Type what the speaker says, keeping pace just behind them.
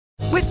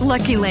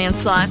Lucky Land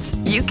Slots,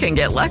 you can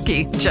get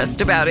lucky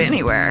just about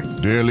anywhere.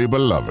 Dearly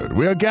beloved,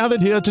 we are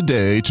gathered here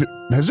today to...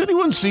 Has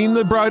anyone seen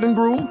the bride and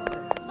groom?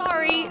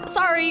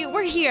 Sorry,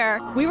 we're here.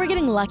 We were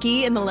getting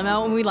lucky in the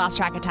limo and we lost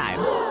track of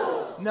time.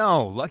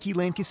 No, Lucky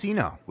Land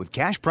Casino, with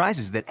cash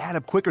prizes that add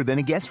up quicker than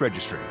a guest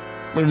registry.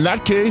 In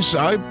that case,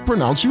 I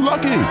pronounce you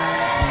lucky.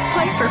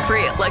 Play for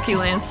free at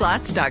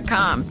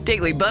LuckyLandSlots.com.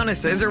 Daily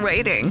bonuses are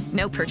waiting.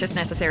 No purchase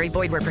necessary.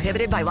 Void where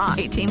prohibited by law.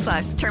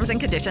 18+. Terms and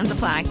conditions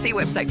apply. See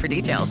website for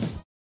details.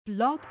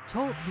 Blog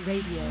Talk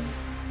Radio.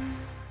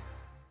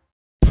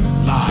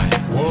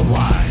 Live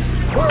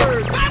worldwide.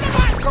 Word.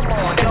 Come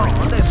on,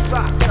 y'all. Let's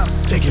rock up.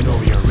 Taking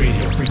over your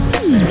radio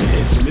frequency.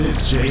 It's Miz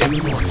J in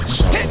the morning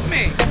show. Hit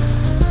me.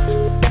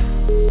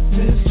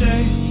 Miz J,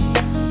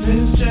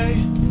 Miz J,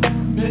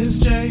 Miz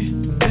J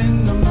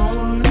in the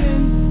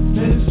morning.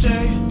 Miz J,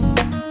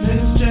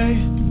 Miz J,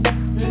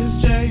 Miz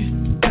J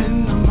in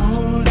the morning.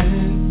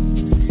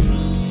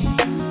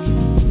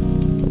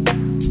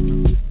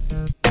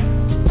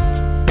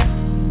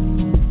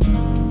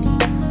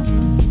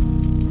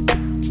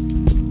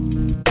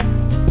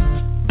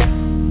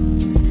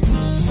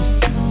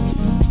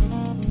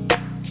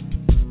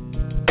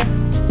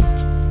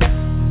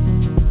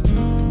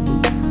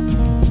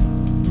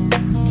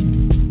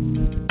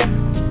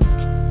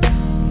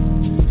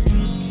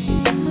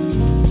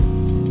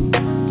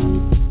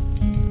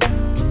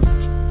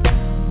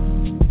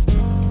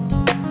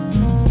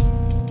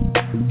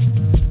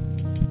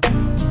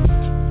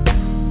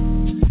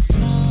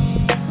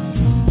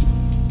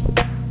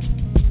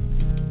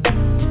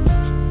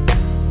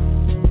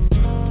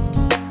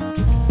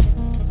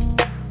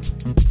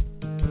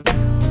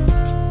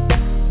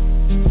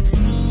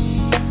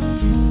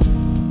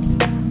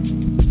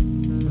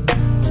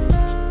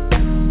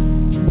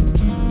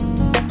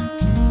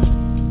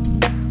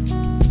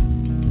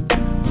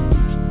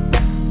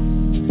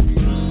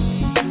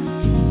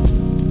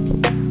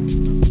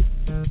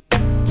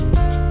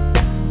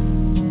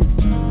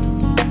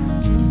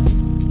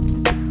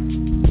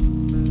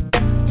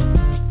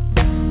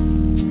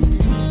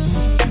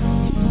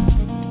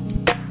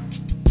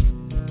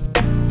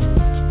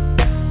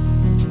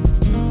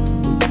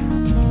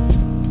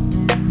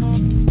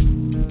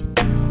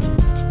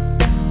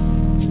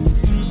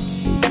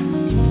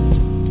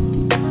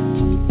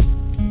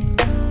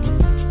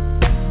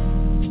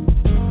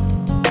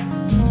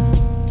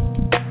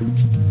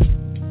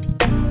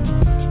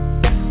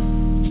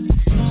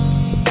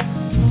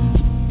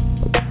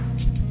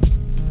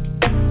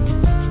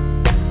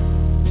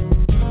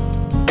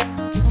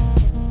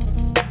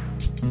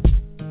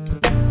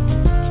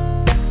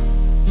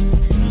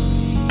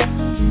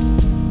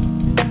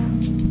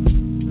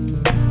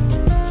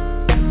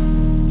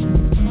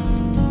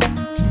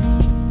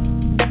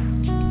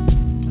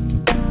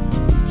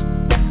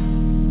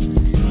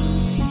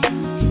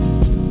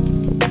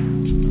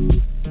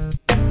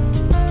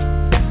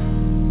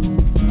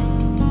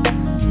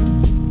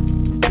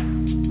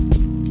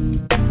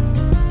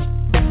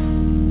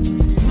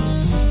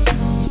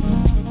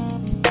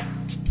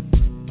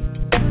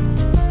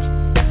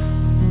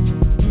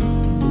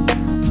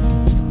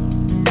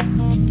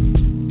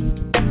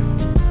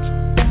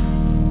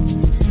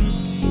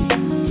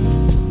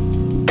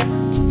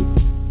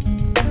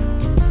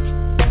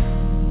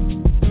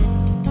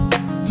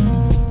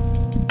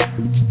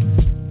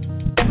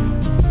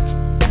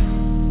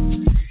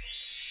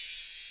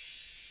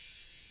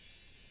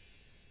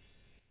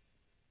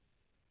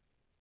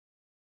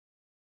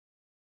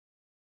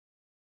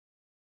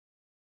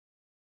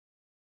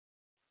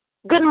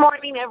 Good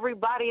morning,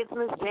 everybody. It's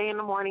Miz J in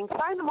the morning.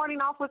 Starting the morning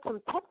off with some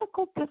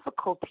technical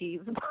difficulties.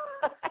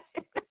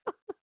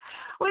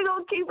 We're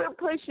going to keep it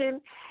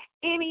pushing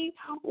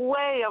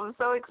anyway. I'm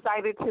so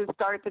excited to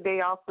start the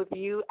day off with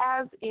you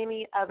as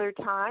any other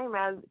time,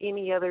 as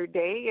any other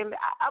day. And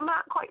I'm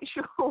not quite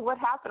sure what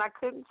happened. I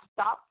couldn't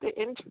stop the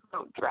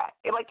intro track.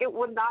 It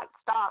would not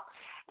stop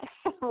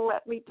and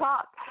let me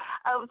talk.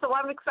 So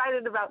I'm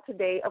excited about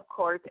today, of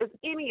course. As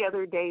any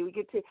other day, we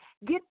get to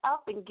get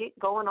up and get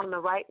going on the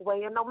right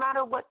way. And no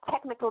matter what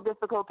technical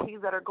difficulties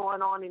that are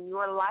going on in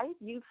your life,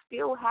 you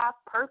still have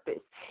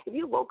purpose. If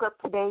you woke up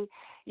today,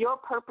 your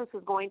purpose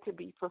is going to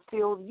be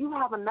fulfilled. You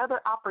have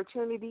another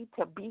opportunity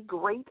to be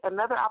great,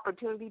 another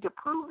opportunity to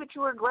prove that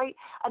you are great,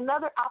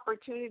 another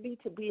opportunity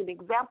to be an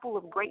example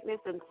of greatness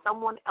in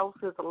someone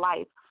else's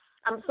life.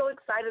 I'm so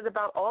excited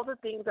about all the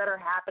things that are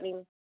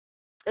happening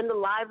in the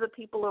lives of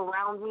people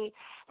around me.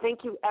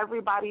 Thank you,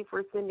 everybody,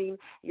 for sending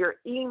your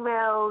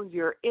emails,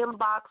 your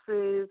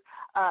inboxes.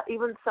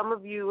 Even some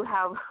of you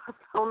have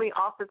phoned the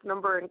office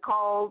number and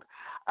called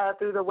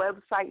through the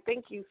website.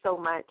 Thank you so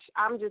much.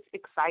 I'm just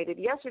excited.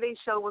 Yesterday's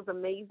show was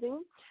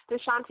amazing.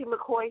 DeShanti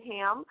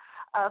McCoy-Ham,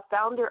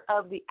 founder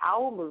of the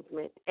OWL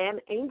Movement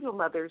and Angel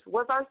Mothers,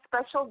 was our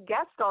special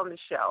guest on the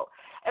show.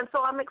 And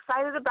so I'm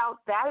excited about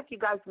that. If you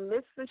guys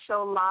missed the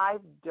show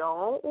live,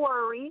 don't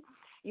worry.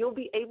 You'll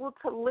be able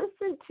to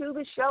listen to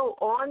the show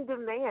on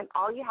demand.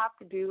 All you have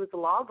to do is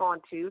log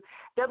on to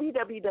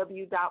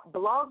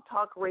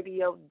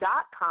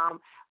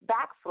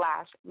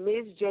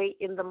www.blogtalkradio.com/Miz J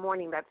in the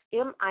morning. That's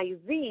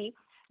MIZ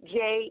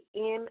J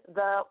in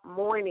the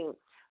morning.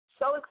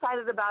 So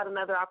excited about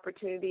another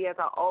opportunity, as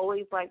I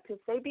always like to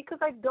say, because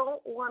I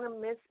don't want to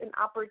miss an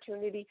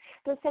opportunity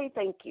to say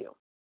thank you.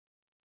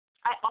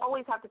 I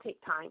always have to take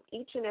time,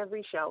 each and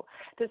every show,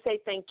 to say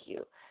thank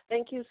you.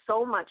 Thank you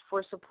so much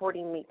for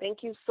supporting me.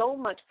 Thank you so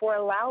much for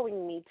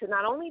allowing me to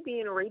not only be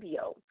in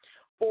radio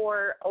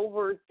for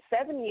over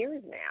 7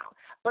 years now,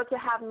 but to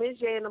have Miz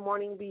J in the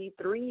morning be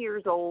 3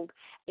 years old,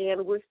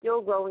 and we're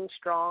still growing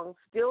strong,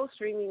 still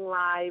streaming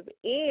live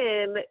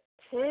in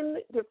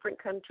 10 different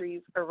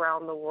countries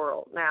around the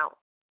world. Now,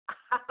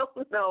 I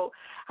don't know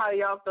how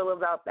y'all feel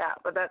about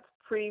that, but that's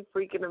pretty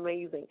freaking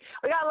amazing.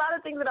 We got a lot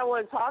of things that I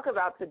want to talk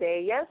about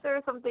today. Yes, there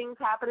are some things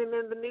happening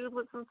in the news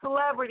with some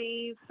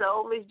celebrities,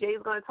 so Miz J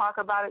is going to talk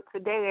about it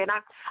today. And I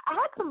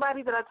had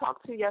somebody that I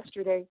talked to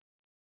yesterday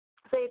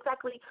say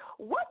exactly,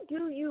 what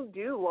do you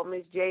do on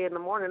Miz J in the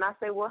morning? I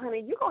say, well,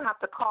 honey, you're going to have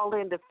to call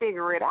in to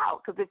figure it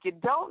out, because if you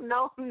don't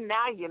know,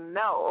 now you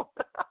know.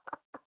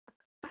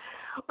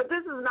 But this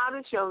is not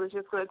a show that's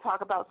just going to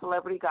talk about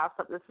celebrity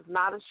gossip. This is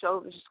not a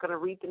show that's just going to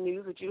read the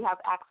news that you have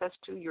access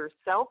to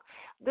yourself.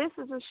 This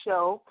is a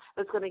show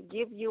that's going to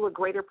give you a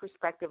greater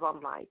perspective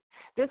on life.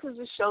 This is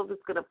a show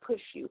that's going to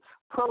push you,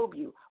 probe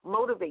you,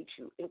 motivate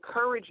you,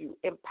 encourage you,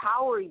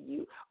 empower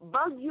you,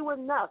 bug you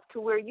enough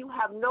to where you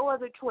have no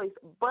other choice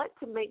but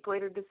to make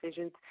greater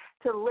decisions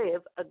to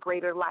live a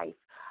greater life.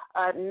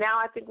 Now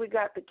I think we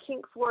got the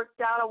kinks worked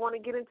out. I want to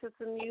get into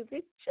some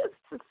music just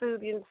to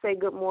soothe you and say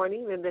good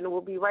morning, and then we'll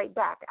be right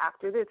back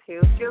after this.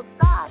 Here's Jill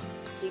Scott.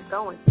 Keep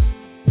going.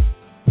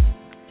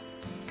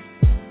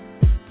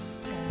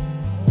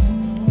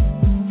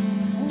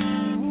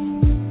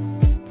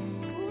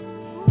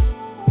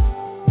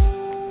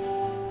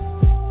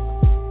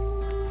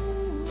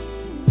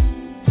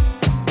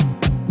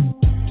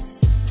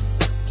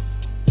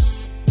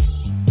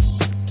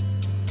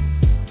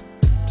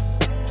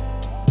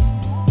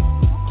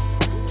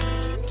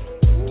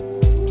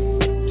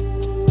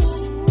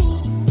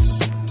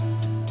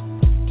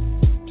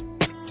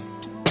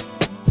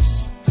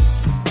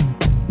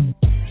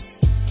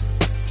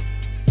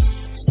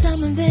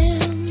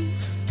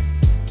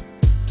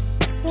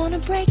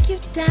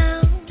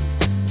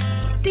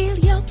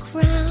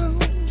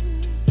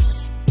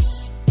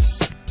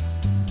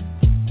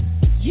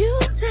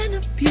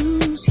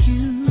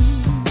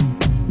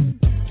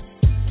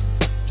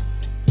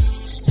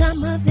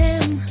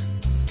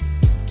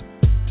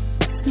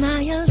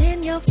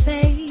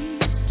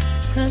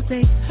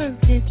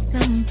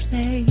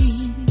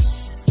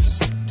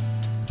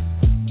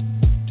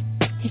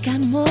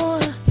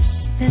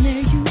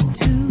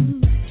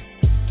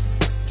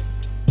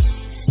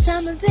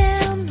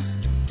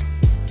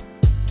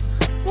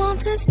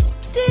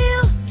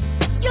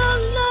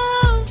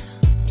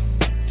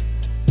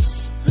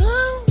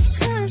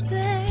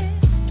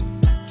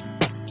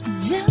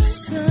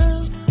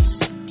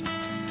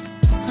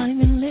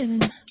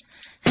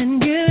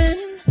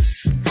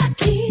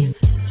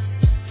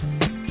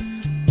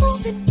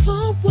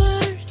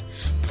 Forward,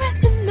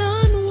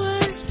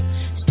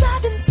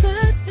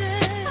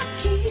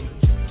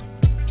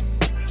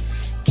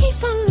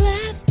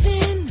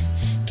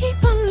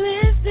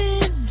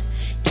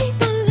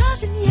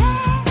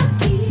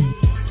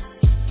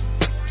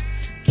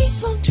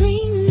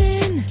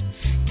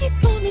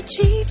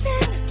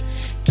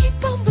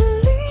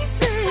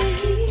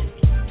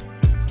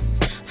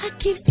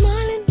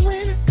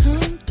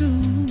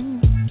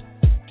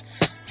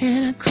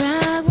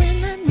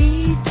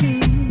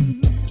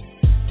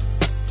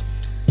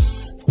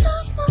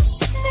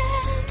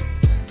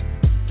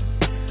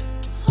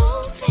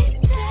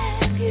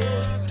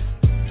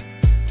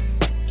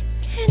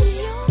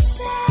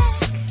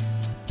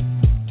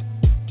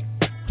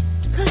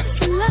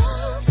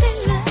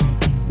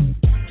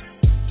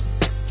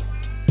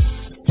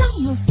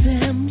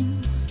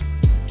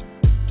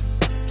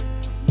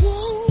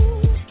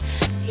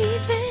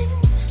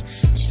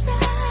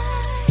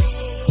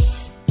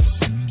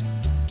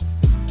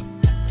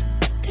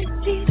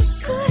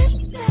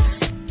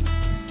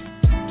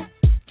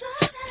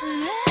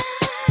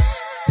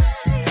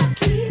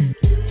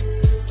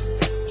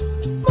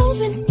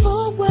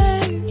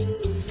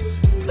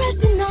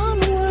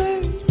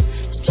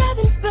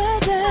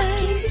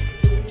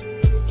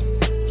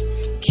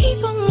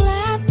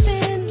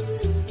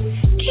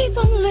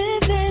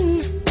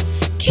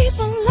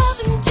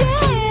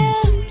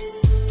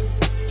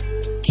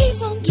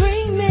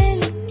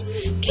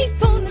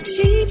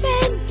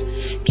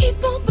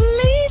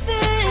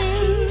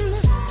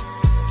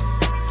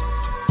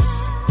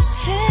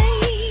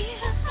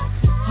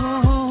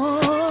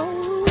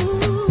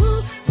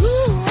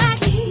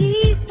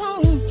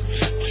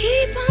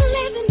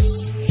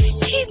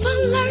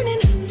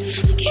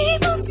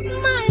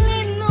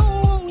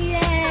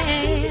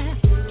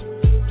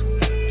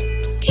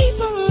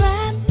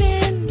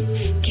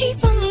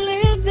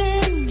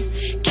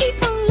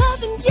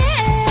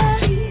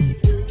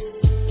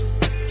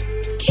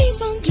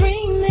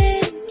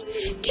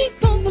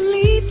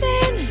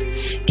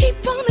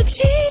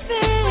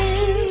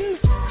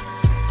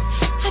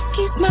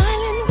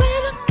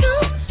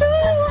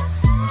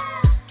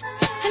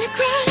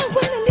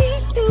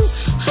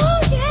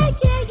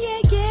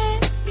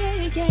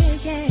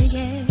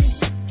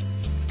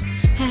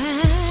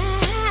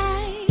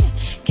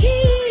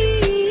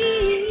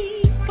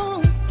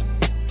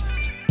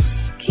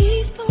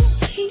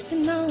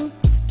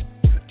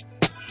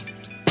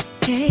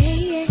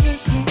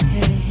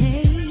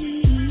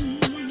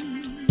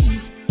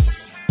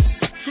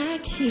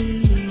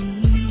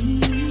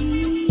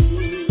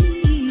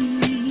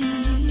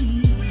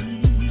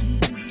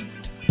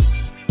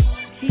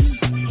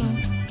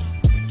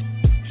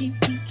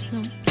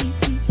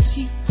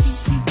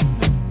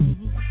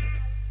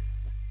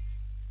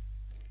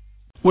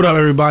 What up,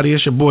 everybody?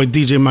 It's your boy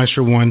DJ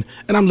Maestro One,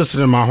 and I'm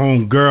listening to my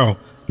home girl,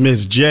 Miz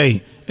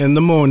J, in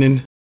the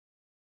morning.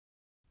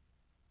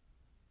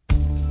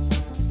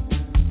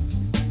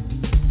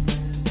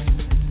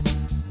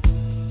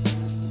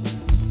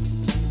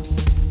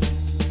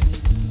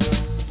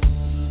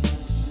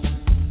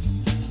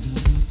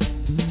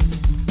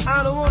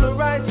 I don't wanna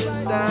write this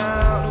down.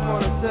 I don't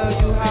wanna tell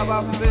you how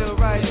I feel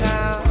right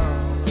now.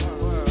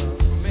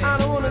 I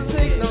don't wanna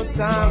take no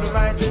time to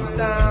write this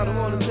down. I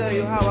wanna tell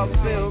you how I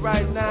feel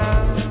right now.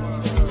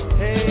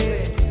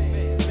 Hey,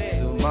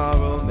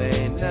 tomorrow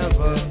may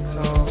never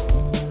come.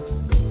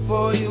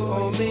 For you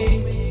or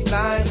me,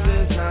 life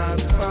is not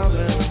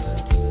promised.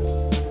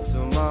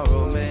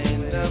 Tomorrow may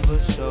never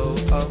show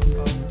up.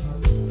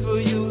 For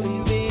you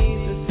and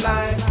me, this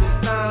life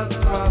is not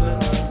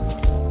promised.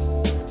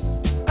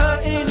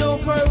 I ain't no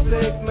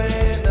perfect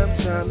man. I'm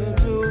trying to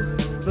do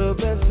the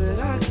best that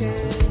I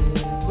can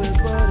with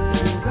what it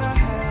is I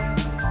have.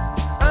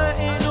 I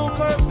ain't no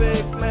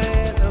perfect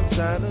man. I'm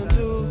trying to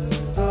do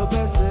the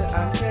best that I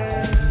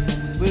can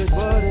with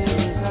what it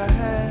is I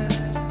have.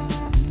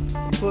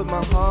 Put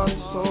my heart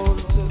and soul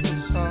into the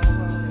song.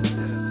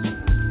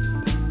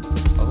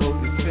 I hope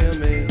you feel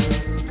me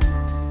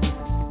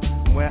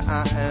from where I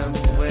am to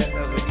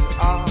wherever you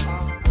are.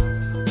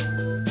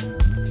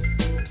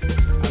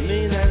 I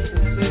mean that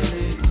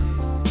sincerely.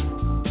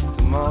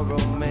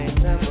 Tomorrow may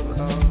never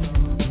come.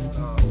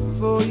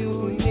 For you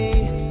and me,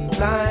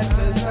 life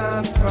is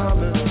not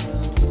promised.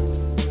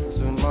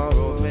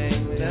 Tomorrow may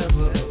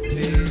never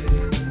appear.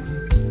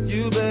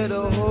 You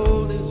better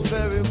hold this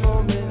very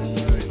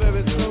moment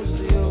very close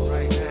to you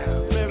right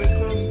now. Very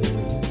close to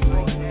you.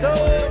 So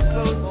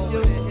close to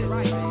you.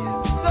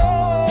 So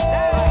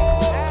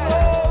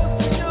close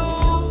to you.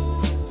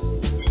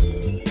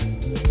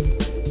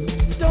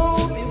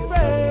 Don't be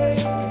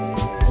afraid.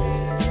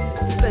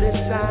 Let it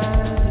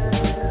shine.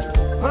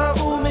 My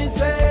woman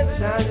said,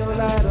 shine your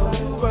light on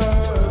the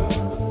world.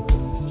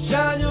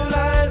 Shine your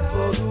light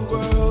for the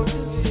world to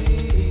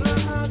see.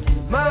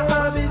 My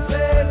hobby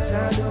said,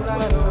 shine your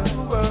light on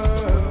the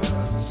world.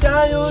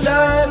 Shine your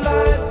light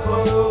for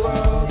the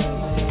world to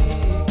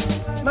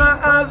see. My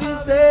hobby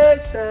said,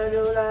 shine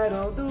your light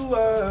on the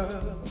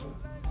world.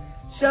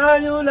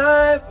 Shine your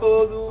light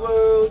for the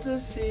world to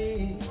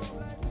see.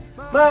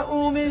 My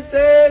Umi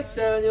said,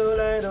 shine your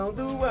light on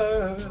the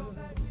world.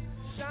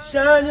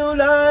 Shine your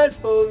light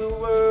for the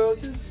world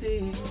to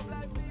see.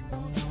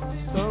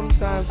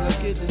 Sometimes I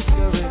get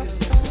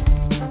discouraged.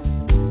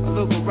 I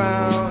look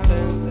around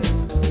and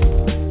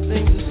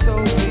things are so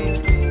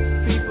weak.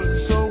 People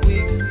are so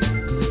weak.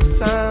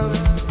 Sometimes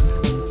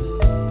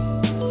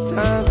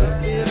I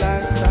feel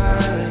like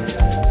dying.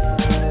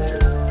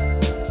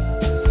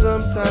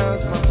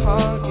 Sometimes my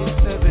heart gets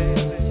heavy.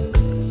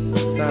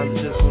 Sometimes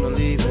I just wanna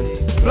leave and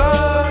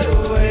fly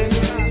away.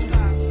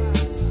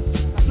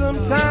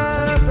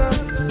 Sometimes I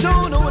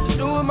don't know what to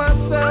do with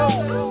myself.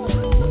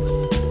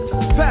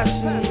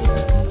 Passion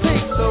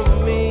takes over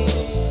me.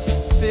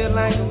 Feel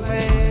like a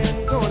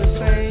man going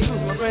insane.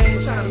 Lose my brain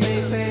trying to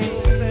maintain.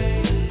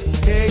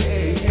 Hey,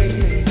 hey, hey,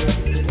 hey.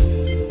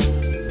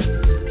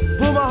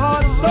 Put my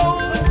heart and soul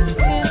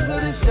into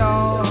this,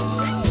 y'all.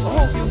 I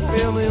hope you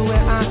feel me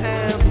where I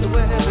am, to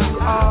wherever you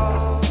are.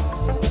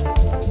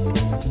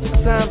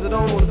 Sometimes I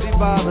don't want to be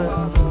bothered.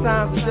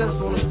 Sometimes I just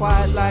want a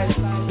quiet life.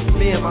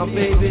 Me and my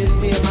baby,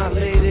 me and my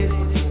lady.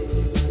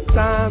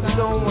 Times I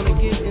don't wanna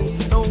get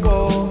into no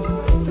war.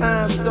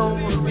 Times I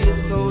don't wanna be a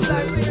soldier.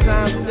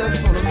 Times I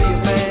just wanna be a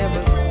man.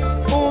 But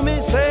Umi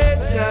said,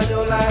 shine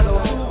your light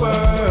on the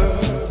world.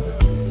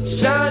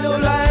 Shine your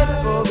light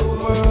for the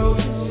world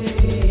to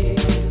see.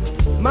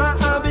 My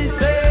hobby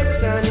said,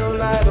 shine your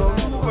light on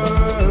the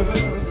world.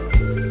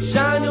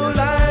 Shine your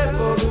light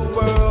for the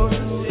world to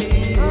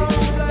see.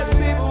 Let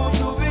people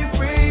to be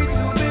free,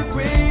 to be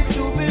free,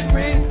 to be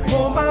free.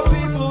 For my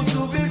people to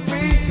be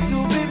free, to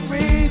be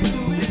free, to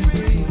be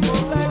free. For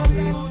black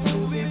people to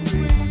be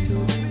free, to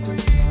be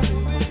free, to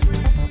be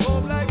free. For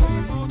black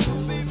people to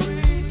be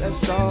free.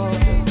 That's all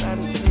that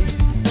matters to me.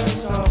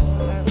 That's all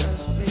that matters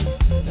to me.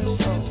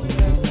 That's all that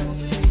matters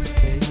to me.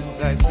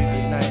 Black people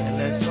unite and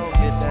let's all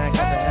get down.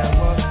 Gotta have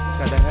one,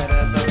 gotta have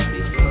that other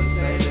people on the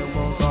same. They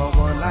won't all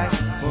one life.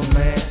 One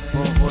man,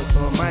 one voice,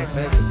 one mic.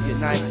 Let's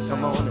unite.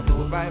 Come on and do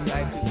it right.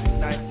 Black people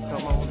unite.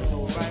 Come on and do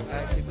it right.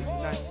 Black people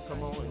unite.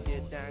 Come on and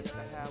get down.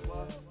 Gotta have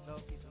one.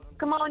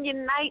 Come on,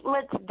 unite.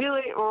 Let's do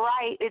it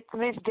right. It's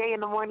Miz J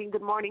in the morning.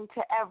 Good morning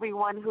to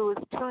everyone who is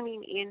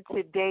tuning in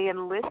today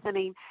and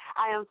listening.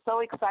 I am so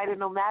excited,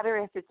 no matter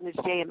if it's Miz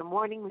J in the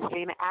morning, Miz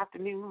J in the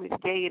afternoon, Miz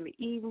J in the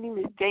evening,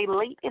 Miz J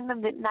late in the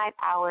midnight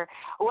hour.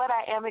 What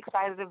I am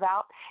excited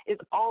about is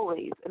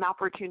always an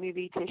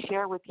opportunity to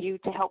share with you,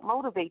 to help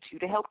motivate you,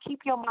 to help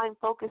keep your mind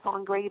focused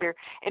on greater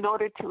in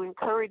order to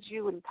encourage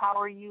you,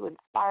 empower you,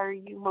 inspire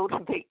you,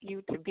 motivate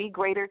you to be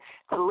greater,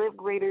 to live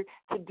greater,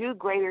 to do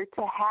greater,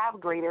 to have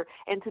greater,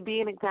 and to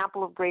be an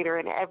example of greater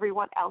in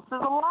everyone else's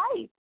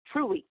life.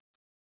 Truly.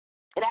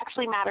 It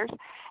actually matters,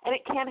 and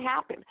it can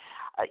happen.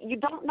 You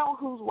don't know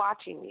who's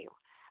watching you.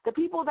 The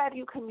people that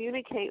you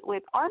communicate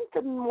with aren't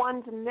the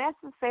ones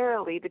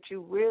necessarily that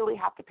you really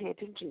have to pay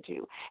attention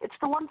to. It's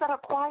the ones that are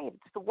quiet.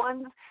 It's the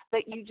ones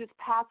that you just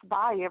pass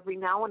by every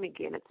now and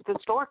again. It's the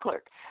store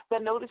clerk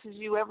that notices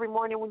you every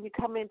morning when you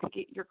come in to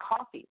get your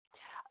coffee.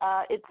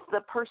 It's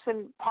the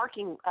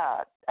parking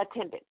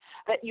attendant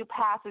that you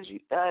pass as you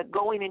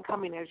going and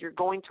coming as you're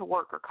going to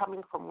work or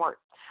coming from work.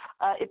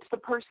 It's the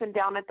person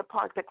down at the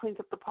park that cleans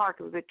up the park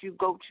or that you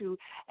go to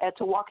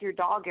walk your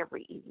dog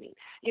every evening.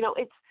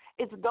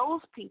 It's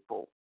those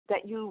people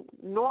that you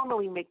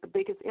normally make the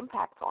biggest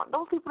impact on.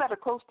 Those people that are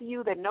close to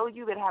you, that know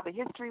you, that have a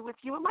history with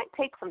you. It might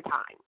take some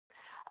time.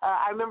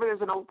 I remember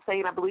there's an old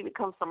saying, I believe it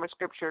comes from a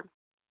scripture,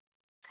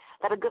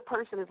 that a good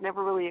person is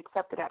never really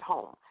accepted at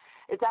home.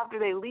 It's after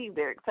they leave,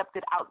 they're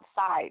accepted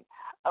outside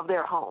of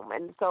their home.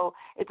 And so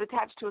it's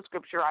attached to a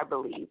scripture, I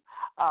believe.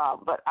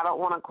 But I don't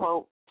want to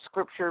quote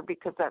scripture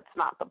because that's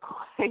not the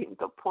point.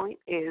 The point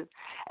is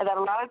that a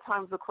lot of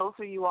times the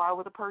closer you are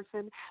with a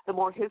person, the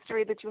more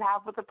history that you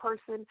have with a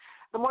person,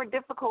 the more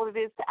difficult it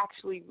is to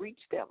actually reach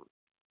them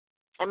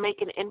and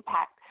make an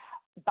impact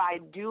by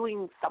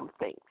doing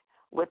something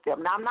with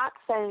them. Now, I'm not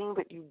saying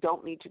that you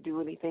don't need to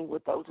do anything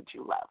with those that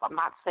you love. I'm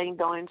not saying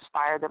don't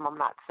inspire them. I'm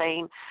not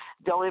saying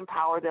don't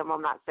empower them.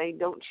 I'm not saying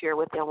don't share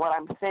with them. What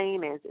I'm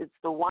saying is it's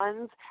the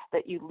ones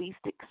that you least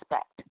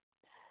expect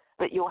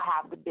that you'll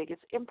have the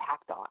biggest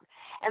impact on.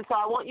 And so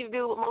I want you to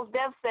do what Mos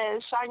Def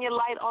says, shine your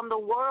light on the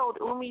world.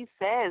 Umi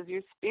says,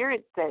 your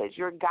spirit says,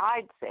 your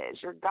guide says,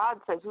 your God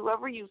says,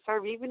 whoever you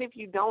serve, even if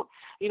you don't,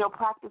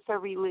 practice a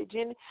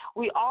religion,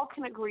 we all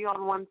can agree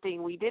on one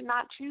thing. We did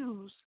not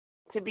choose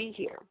to be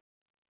here.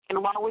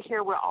 And while we're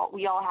here, we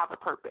all have a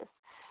purpose.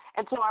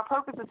 And so our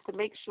purpose is to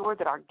make sure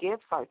that our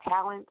gifts, our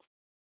talents,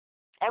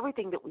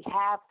 everything that we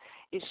have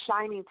is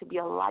shining to be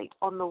a light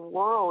on the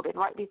world. And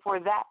right before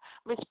that,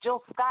 Miss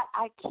Jill Scott,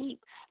 I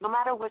keep, no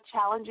matter what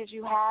challenges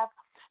you have,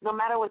 no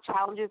matter what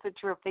challenges that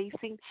you're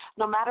facing,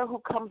 no matter who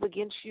comes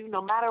against you,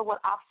 no matter what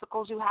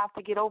obstacles you have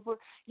to get over,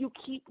 you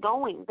keep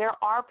going. There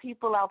are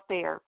people out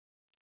there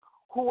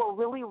who are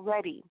really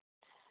ready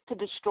to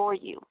destroy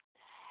you.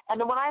 And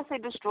then when I say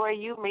destroy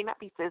you, it may not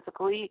be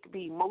physically, it could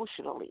be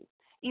emotionally,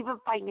 even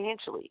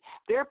financially.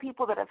 There are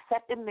people that have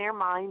set in their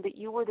mind that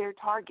you were their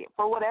target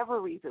for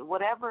whatever reason,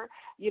 whatever,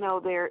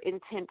 their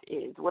intent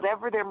is,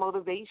 whatever their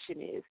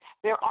motivation is.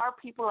 There are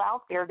people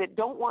out there that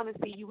don't want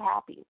to see you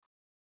happy,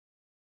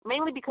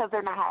 mainly because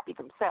they're not happy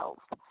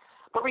themselves.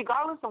 But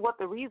regardless of what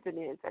the reason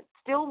is, that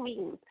still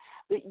means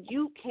that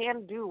you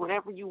can do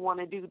whatever you want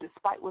to do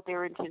despite what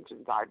their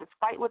intentions are,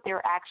 despite what their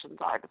actions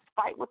are,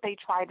 despite what they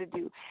try to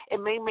do.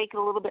 It may make it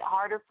a little bit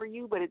harder for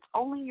you, but it's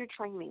only your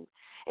training.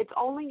 It's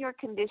only your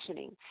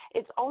conditioning.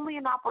 It's only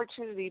an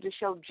opportunity to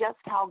show just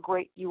how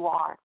great you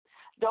are.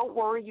 Don't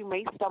worry, you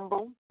may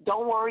stumble.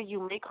 Don't worry,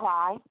 you may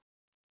cry.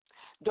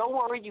 Don't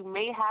worry, you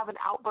may have an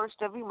outburst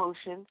of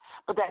emotion,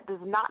 but that does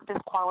not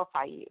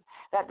disqualify you.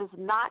 That does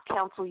not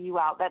cancel you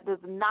out. That does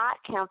not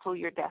cancel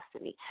your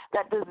destiny.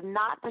 That does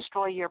not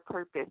destroy your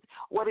purpose.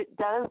 What it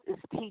does is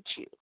teach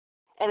you,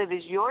 and it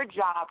is your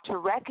job to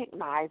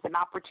recognize an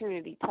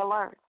opportunity to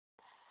learn.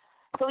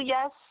 So,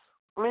 yes,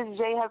 Miz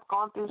J has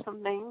gone through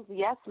some things.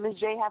 Yes, Miz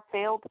J has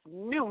failed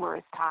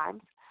numerous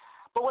times,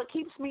 but what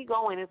keeps me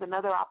going is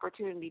another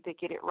opportunity to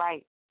get it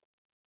right,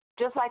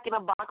 just like in a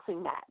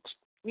boxing match.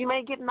 You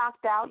may get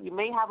knocked out. You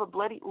may have a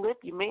bloody lip.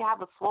 You may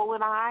have a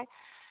swollen eye.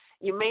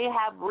 You may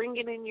have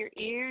ringing in your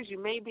ears. You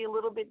may be a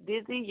little bit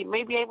dizzy. You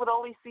may be able to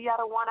only see out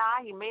of one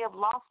eye. You may have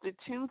lost a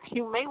tooth.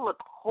 You may look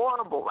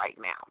horrible right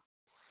now.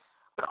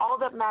 But all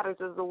that matters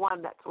is the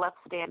one that's left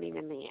standing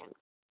in the end.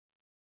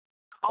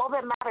 All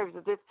that matters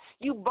is if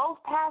you both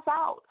pass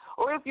out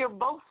or if you're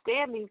both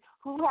standing,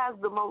 who has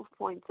the most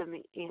points in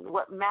the end.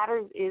 What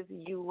matters is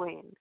you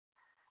win.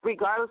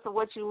 Regardless of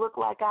what you look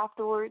like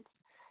afterwards,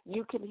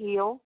 you can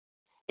heal.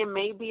 It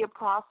may be a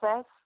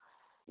process.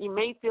 You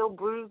may feel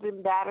bruised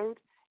and battered.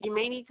 You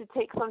may need to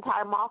take some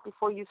time off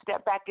before you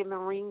step back in the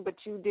ring, but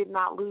you did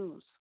not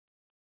lose.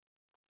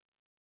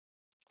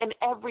 And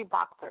every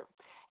boxer,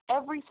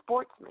 every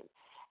sportsman,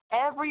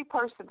 every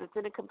person that's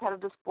in a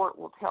competitive sport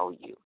will tell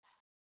you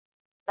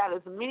that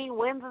as many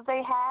wins as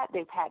they've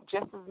had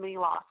just as many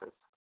losses.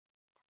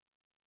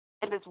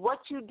 And it's what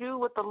you do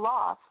with the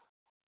loss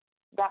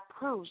that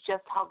proves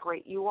just how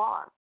great you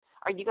are.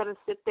 Are you going to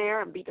sit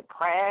there and be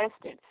depressed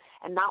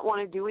and not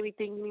want to do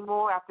anything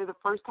anymore after the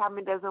first time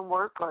it doesn't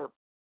work? Or are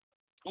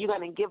you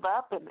going to give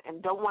up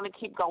and don't want to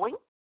keep going?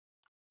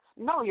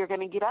 No, you're going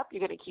to get up.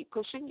 You're going to keep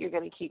pushing. You're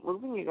going to keep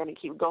moving. You're going to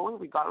keep going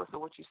regardless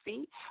of what you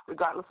see,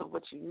 regardless of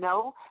what you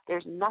know.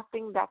 There's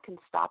nothing that can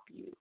stop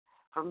you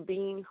from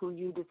being who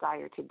you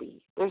desire to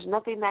be. There's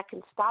nothing that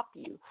can stop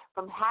you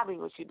from having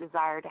what you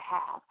desire to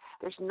have.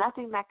 There's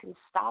nothing that can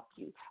stop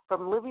you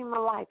from living the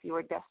life you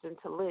are destined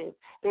to live.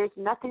 There's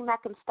nothing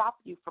that can stop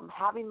you from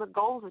having the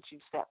goals that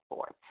you've set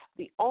forth.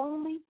 The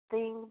only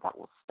thing that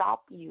will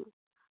stop you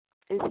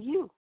is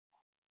you.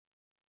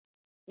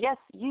 Yes,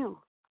 you.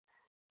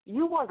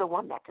 You are the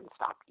one that can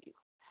stop you.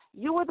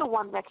 You are the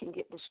one that can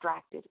get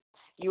distracted.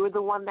 You are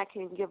the one that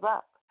can give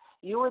up.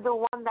 You are the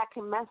one that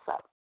can mess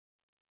up.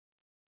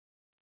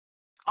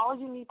 All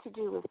you need to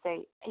do is say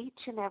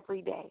each and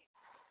every day,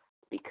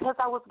 because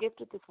I was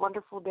gifted this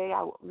wonderful day,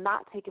 I will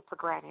not take it for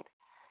granted.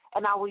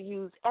 And I will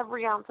use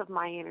every ounce of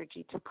my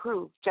energy to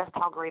prove just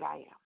how great I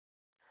am.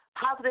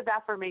 Positive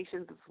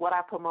affirmations is what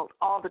I promote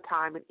all the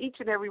time, and each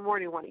and every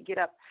morning when I get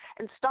up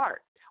and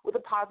start with a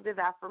positive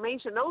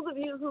affirmation. Those of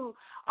you who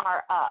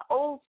are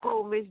old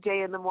school Miz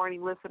J in the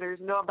morning listeners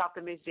know about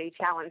the Miz J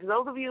challenge.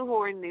 Those of you who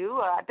are new,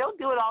 I don't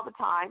do it all the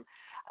time,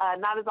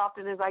 not as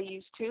often as I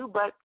used to,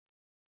 but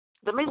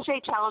the Miz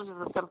J challenge is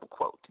a simple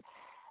quote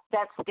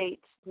that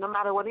states, no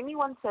matter what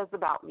anyone says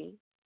about me,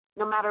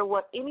 no matter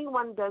what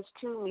anyone does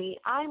to me,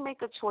 I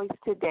make a choice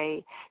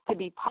today to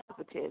be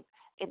positive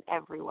in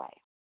every way.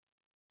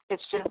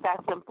 It's just that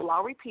simple.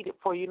 I'll repeat it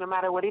for you. No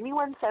matter what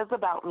anyone says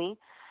about me,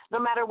 no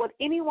matter what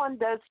anyone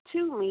does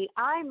to me,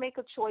 I make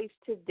a choice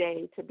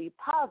today to be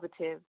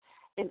positive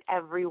in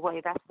every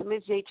way. That's the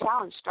Miz J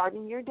challenge,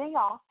 starting your day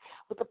off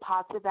with a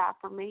positive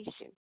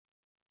affirmation.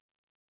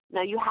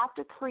 Now, you have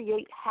to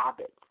create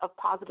habits of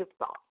positive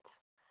thoughts,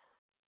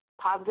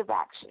 positive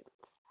actions,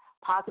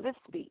 positive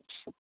speech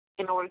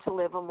in order to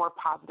live a more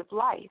positive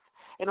life.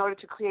 In order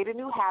to create a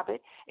new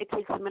habit, it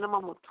takes a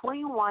minimum of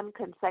 21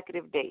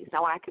 consecutive days.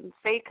 Now, when I can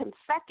say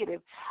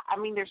consecutive, I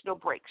mean there's no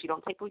breaks. You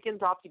don't take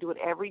weekends off. You do it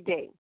every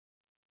day.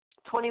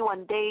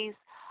 21 days,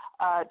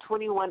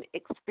 21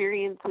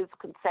 experiences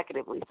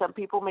consecutively. Some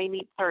people may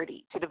need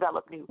 30 to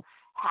develop new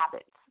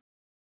habits.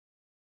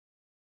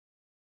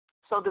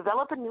 So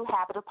develop a new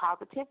habit of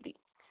positivity.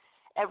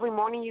 Every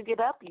morning you get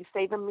up, you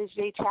say the Miz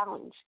J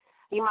challenge.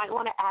 You might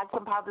want to add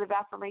some positive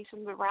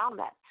affirmations around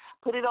that.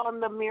 Put it on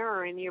the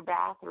mirror in your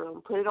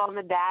bathroom. Put it on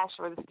the dash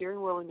or the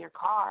steering wheel in your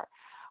car.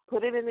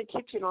 Put it in the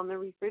kitchen, on the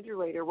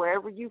refrigerator,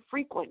 wherever you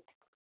frequent.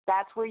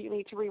 That's where you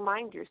need to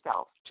remind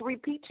yourself, to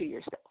repeat to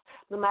yourself.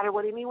 No matter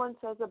what anyone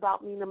says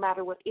about me, no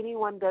matter what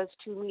anyone does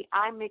to me,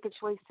 I make a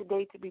choice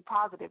today to be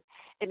positive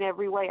in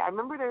every way. I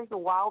remember there was a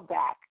while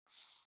back,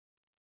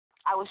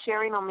 I was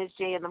sharing on Miz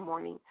J in the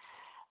morning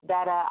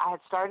that I had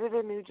started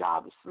a new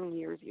job some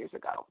years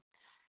ago.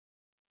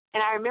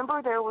 And I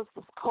remember there was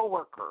this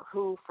coworker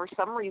who, for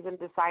some reason,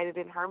 decided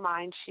in her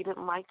mind she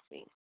didn't like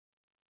me.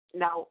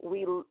 Now,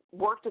 we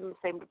worked in the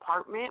same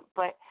department,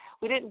 but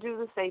we didn't do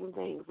the same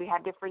things. We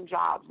had different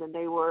jobs, and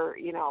they were,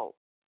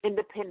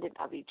 independent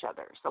of each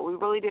other. So we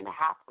really didn't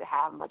have to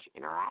have much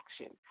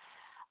interaction.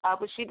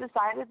 But she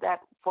decided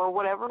that for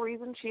whatever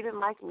reason, she didn't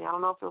like me. I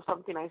don't know if it was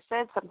something I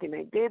said, something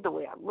I did, the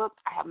way I looked.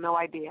 I have no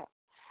idea.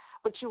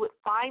 But she would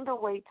find a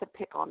way to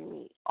pick on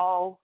me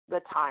all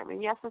the time.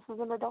 And, yes, this is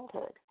in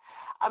adulthood.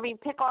 I mean,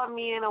 pick on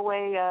me in a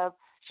way of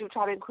she would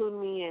try to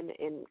include me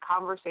in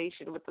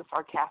conversation with a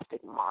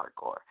sarcastic mark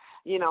or,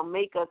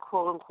 make a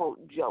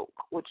quote-unquote joke,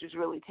 which is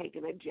really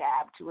taking a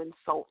jab to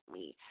insult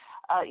me.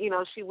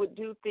 She would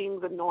do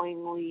things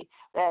annoyingly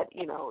that,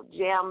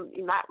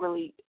 not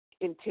really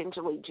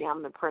intentionally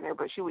jam the printer,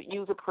 but she would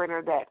use a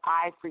printer that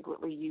I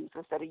frequently use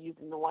instead of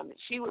using the one that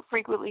she would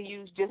frequently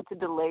use just to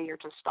delay or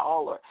to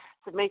stall or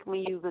to make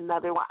me use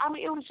another one. I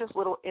mean, it was just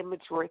little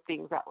immature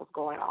things that was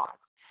going on.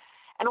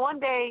 And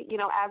one day,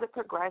 as it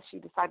progressed, she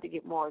decided to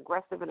get more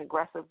aggressive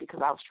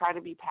because I was trying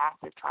to be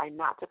passive, trying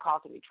not to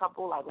cause any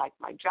trouble. I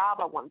liked my job.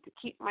 I wanted to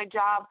keep my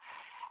job.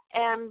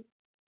 And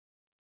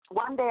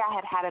one day I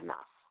had enough.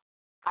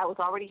 I was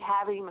already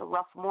having a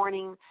rough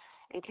morning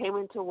and came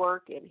into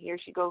work, and here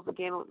she goes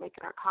again with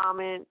making her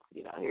comments.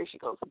 Here she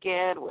goes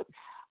again with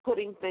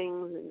putting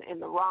things in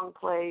the wrong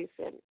place.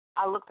 And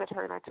I looked at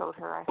her and I told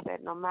her, I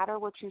said, no matter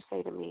what you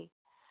say to me,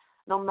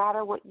 no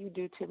matter what you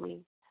do to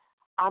me,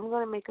 I'm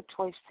going to make a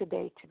choice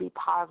today to be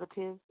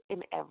positive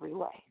in every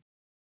way.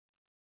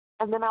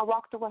 And then I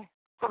walked away.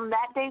 From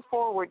that day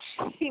forward,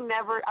 she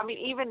never,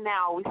 even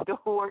now we still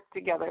work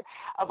together,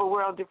 but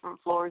we're on different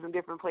floors and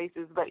different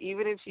places. But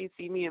even if she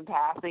see me in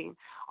passing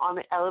on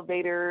the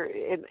elevator,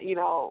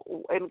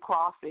 in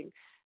crossing,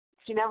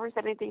 she never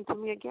said anything to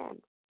me again.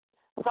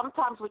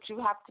 Sometimes what you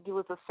have to do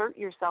is assert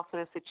yourself in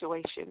a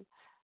situation.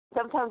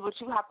 Sometimes what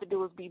you have to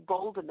do is be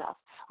bold enough,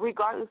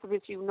 regardless of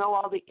if you know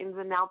all the ins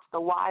and outs, the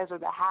whys or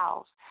the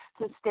hows,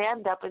 to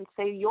stand up and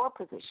say your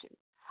position,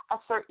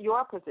 assert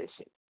your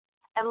position,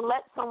 and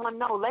let someone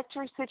know, let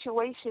your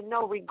situation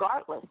know,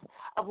 regardless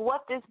of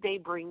what this day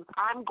brings,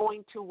 I'm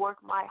going to work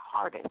my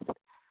hardest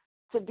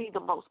to be the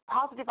most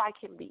positive I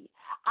can be.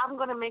 I'm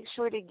going to make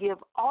sure to give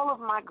all of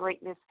my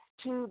greatness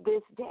to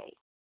this day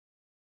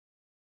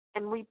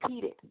and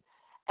repeat it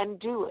and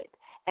do it.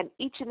 And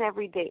each and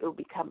every day it will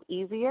become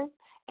easier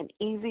and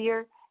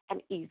easier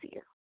and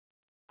easier.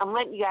 I'm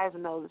letting you guys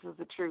know this is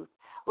the truth.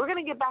 We're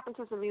going to get back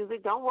into some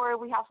music. Don't worry,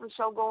 we have some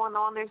show going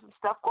on. There's some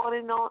stuff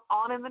going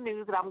on in the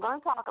news that I'm going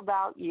to talk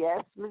about.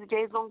 Yes, Ms. J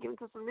is going to get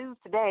into some news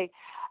today,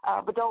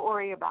 but don't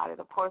worry about it.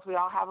 Of course, we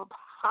all have a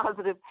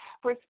positive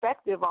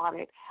perspective on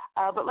it.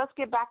 But let's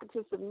get back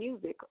into some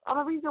music. On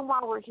the reason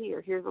why we're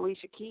here, here's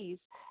Alicia Keys,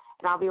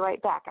 and I'll be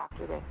right back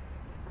after this.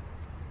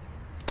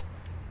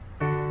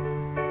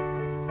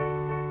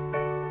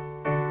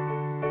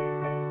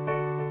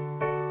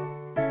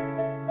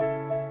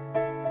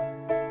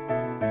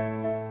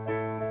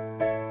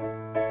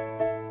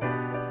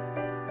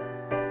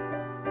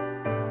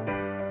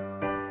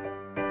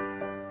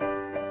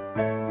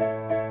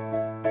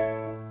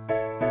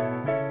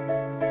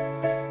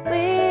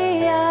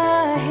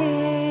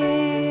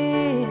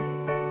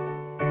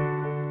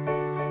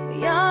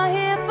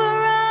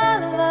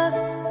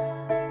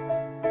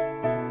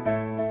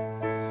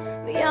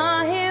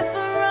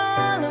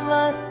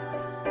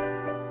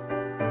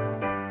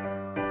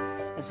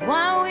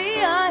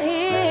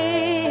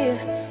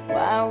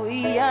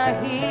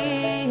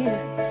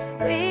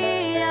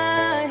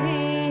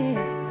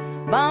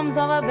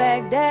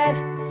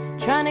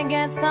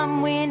 had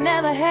something we ain't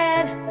never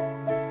had.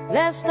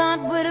 Let's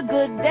start with a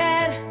good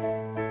dad.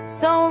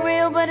 So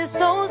real, but it's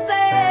so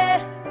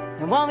sad.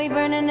 And while we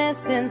burning this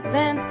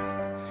incense,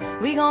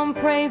 we gon'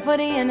 pray for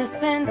the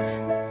innocent.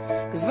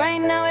 Cause right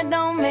now it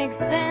don't make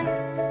sense.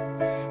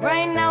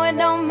 Right now it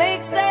don't make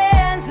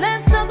sense.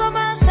 Let's talk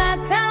about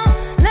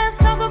Chi-Town. Let's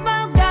talk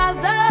about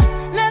Gaza.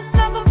 Let's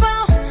talk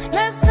about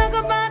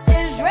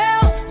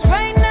Israel.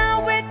 Right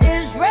now with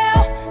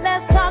Israel.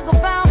 Let's talk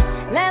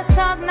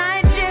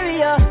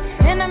Nigeria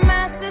in a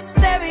mass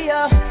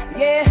hysteria.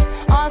 Yeah,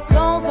 our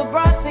souls are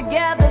brought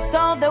together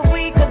so that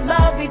we could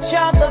love each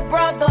other,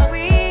 brother.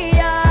 We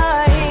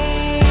are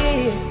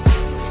here.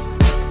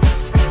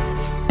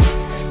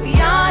 We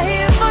are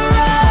here for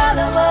all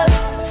of us.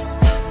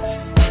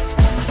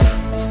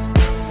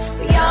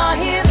 We are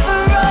here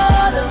for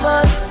all of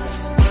us.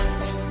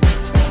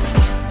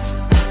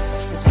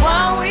 That's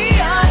why we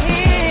are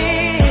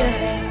here.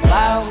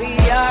 Why we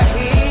are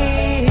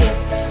here.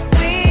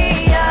 We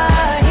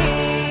are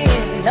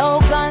here. No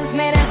guns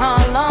made in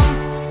Harlem,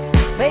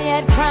 but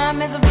yet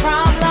crime is a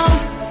problem.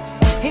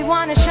 He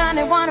wanna shine,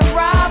 they wanna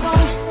rob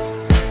him.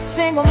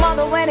 Single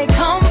mother, where they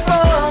come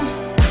from?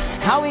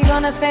 How we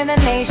gonna save the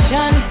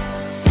nation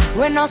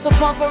with no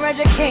support for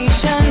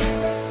education?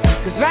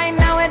 Cause right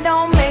now it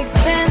don't make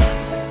sense.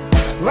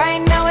 Right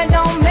now it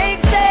don't make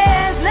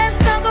sense.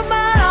 Let's talk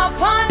about our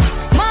part.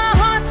 My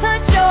heart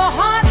touch your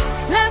heart.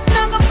 Let's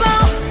talk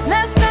about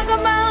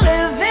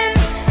living.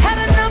 Had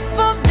enough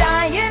of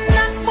dying,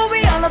 that's what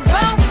we all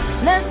about.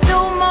 Let's do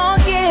more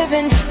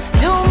giving,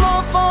 do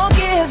more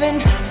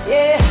forgiving.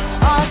 Yeah,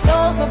 our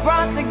souls are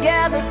brought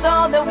together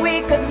so that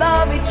we could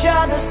love each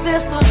other,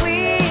 sisters.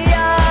 We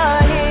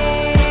are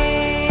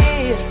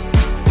here.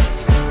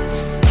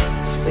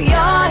 We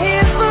are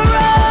here for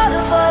all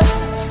of us.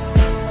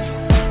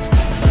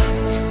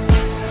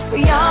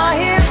 We are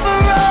here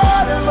for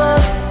all of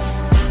us.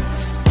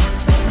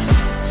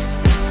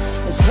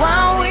 That's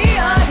why we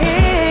are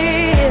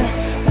here.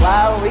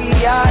 Why we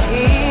are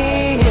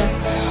here.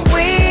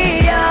 We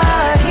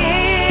are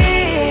here.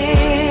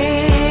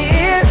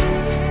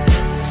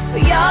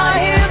 We are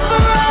here for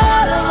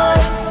all of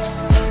us.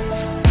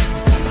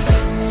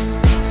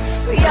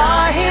 We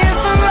are here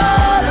for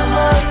all of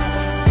us.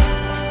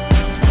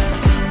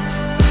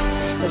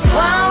 That's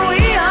why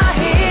we are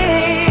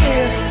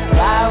here.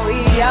 Why we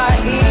are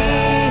here.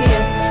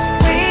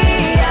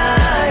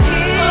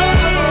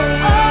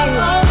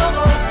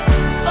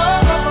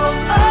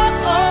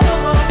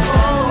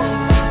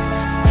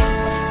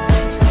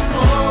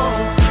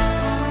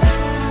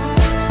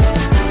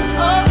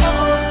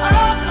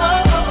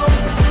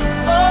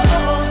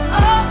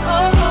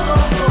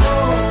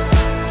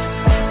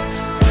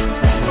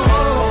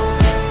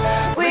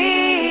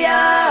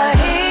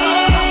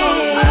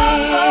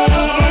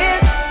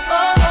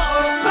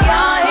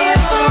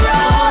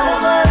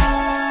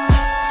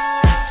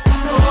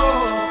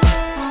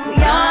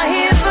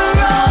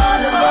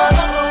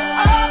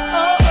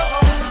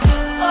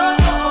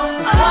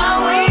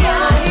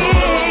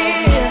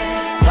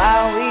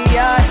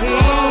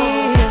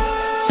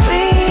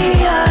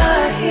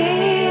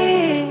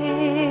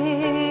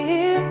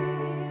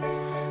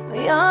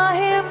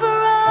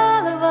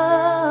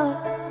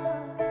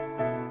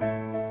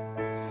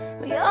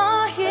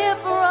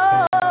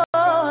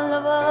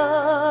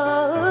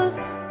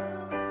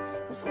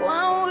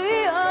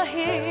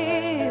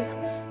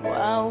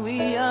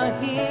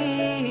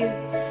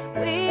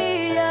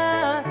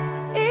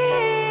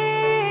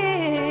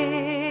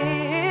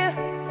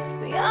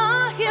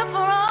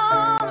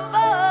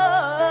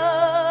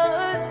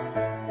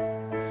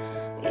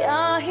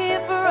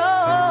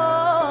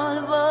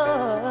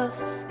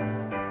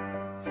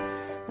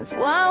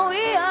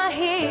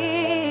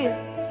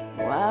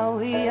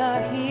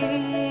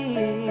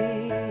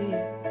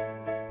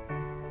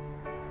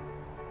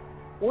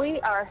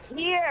 We are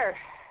here.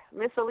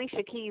 Miss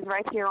Alicia Keys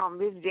right here on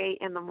Miz J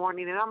in the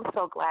morning, and I'm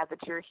so glad that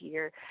you're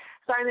here.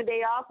 Starting the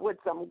day off with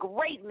some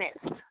greatness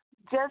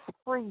just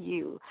for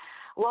you.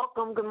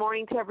 Welcome, good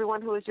morning to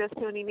everyone who is just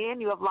tuning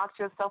in. You have locked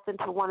yourself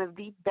into one of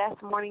the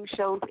best morning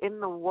shows in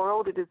the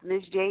world. It is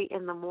Miz J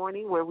in the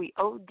morning, where we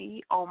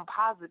OD on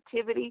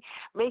positivity,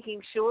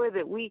 making sure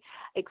that we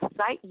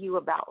excite you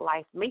about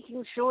life,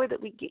 making sure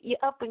that we get you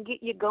up and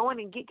get you going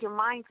and get your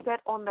mindset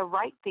on the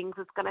right things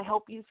that's going to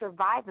help you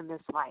survive in this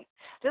life.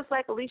 Just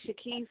like Alicia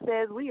Keys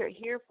says, we are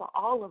here for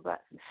all of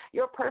us.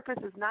 Your purpose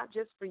is not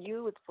just for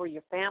you, it's for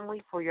your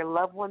family, for your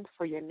loved ones,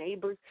 for your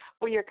neighbors,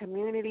 for your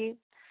community.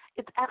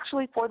 It's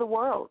actually for the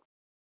world.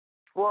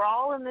 We're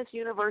all in this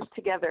universe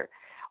together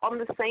on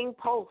the same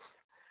pulse.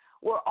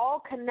 We're all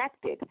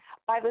connected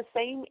by the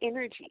same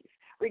energies,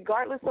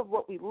 regardless of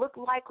what we look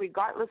like,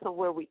 regardless of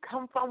where we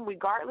come from,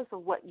 regardless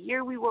of what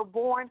year we were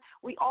born.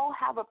 We all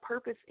have a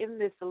purpose in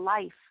this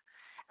life.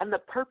 And the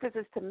purpose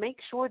is to make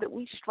sure that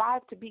we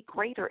strive to be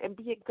greater and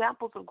be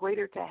examples of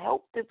greater to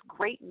help this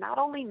great, not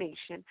only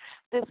nation,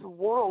 this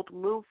world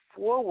move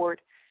forward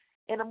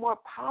in a more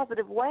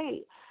positive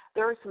way.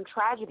 There are some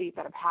tragedies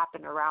that have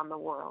happened around the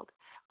world,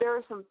 There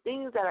are some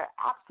things that are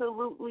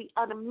absolutely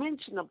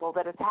unmentionable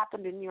that has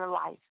happened in your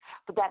life,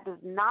 but that does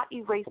not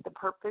erase the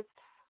purpose.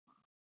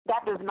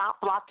 That does not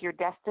block your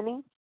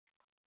destiny.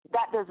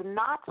 That does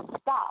not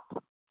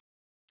stop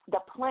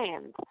the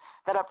plans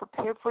that are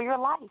prepared for your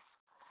life.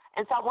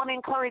 And so I want to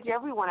encourage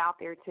everyone out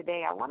there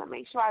today. I want to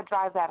make sure I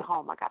drive that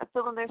home. I got a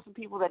feeling there's some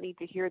people that need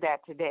to hear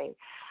that today.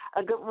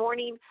 Good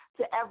morning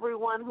to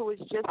everyone who is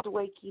just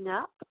waking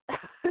up.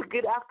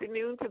 Good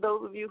afternoon to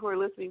those of you who are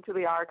listening to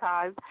the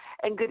archives.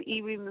 And good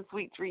evening and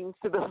sweet dreams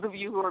to those of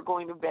you who are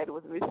going to bed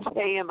with Miz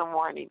J in the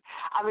morning.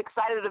 I'm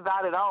excited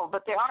about it all.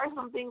 But there are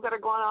some things that are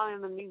going on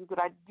in the news that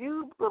I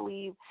do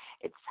believe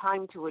it's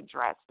time to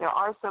address. There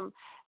are some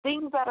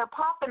things that are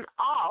popping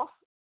off,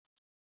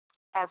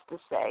 as to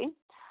say,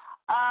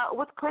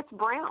 with Chris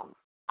Brown.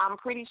 I'm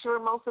pretty sure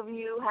most of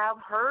you have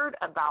heard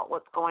about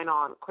what's going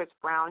on with Chris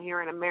Brown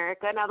here in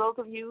America. Now, those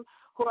of you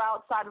who are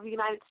outside of the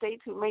United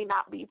States who may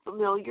not be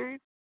familiar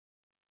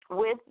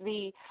with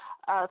the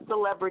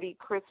celebrity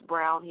Chris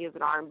Brown, he is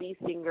an R&B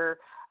singer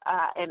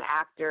and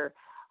actor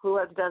who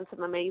has done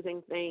some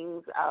amazing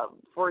things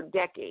for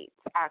decades,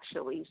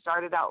 actually. He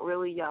started out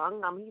really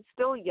young. He's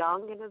still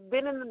young and has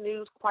been in the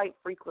news quite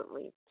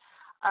frequently.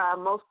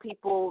 Most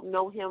people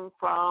know him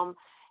from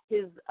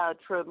his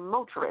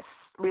tumultuous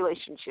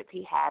relationship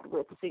he had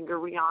with singer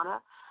Rihanna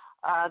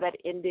that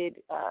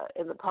ended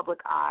in the public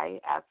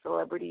eye, as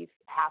celebrities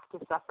have to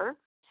suffer.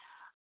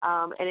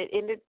 And it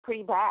ended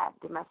pretty bad.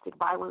 Domestic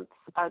violence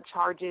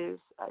charges,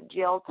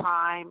 jail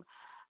time,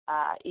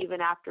 even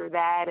after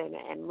that,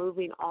 and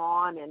moving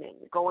on and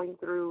going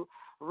through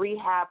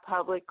rehab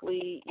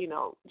publicly,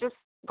 just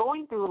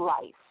going through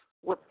life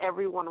with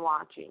everyone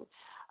watching.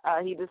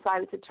 He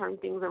decided to turn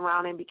things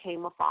around and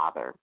became a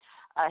father.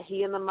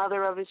 He and the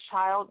mother of his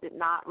child did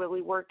not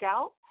really work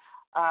out,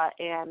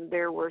 and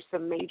there were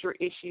some major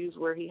issues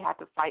where he had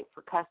to fight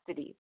for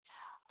custody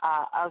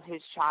of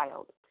his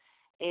child.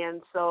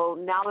 And so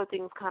now that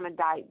things kind of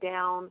died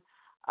down,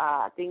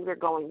 things are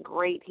going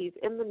great. He's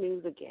in the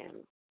news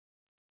again,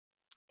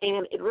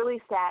 and it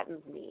really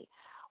saddens me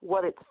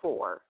what it's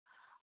for.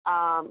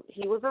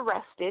 He was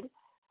arrested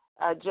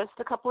just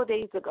a couple of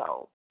days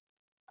ago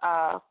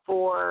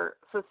for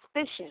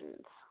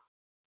suspicions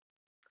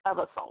of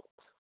assault.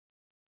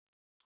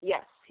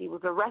 Yes, he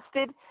was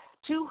arrested,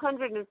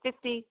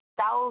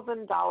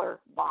 $250,000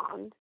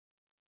 bond,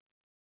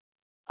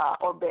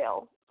 or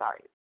bail,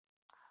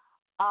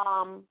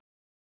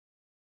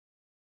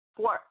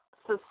 for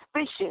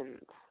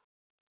suspicions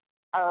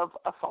of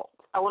assault.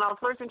 When I was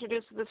first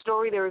introduced to the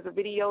story, there was a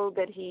video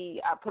that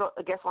he put,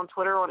 I guess, on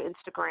Twitter or on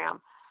Instagram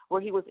where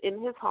he was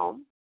in his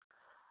home.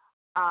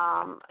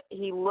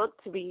 He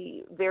looked to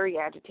be very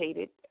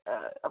agitated,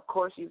 of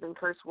course, using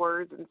curse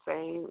words and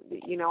saying,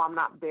 I'm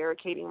not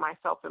barricading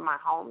myself in my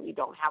home. You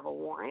don't have a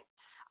warrant.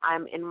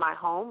 I'm in my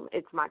home.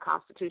 It's my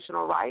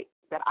constitutional right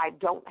that I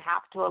don't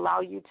have to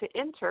allow you to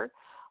enter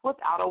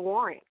without a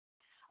warrant.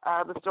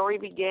 The story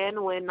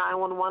began when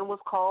 911 was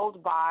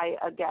called by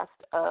a guest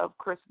of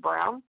Chris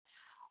Brown,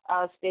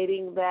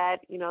 stating that,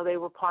 they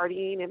were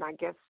partying and I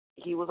guess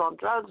he was on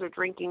drugs or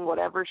drinking,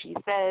 whatever she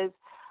says,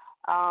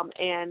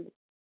 and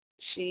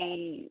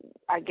she,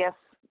 I guess,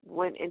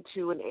 went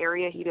into an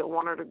area he didn't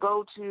want her to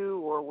go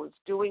to or was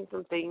doing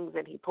some things,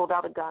 and he pulled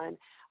out a gun,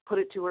 put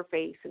it to her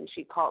face, and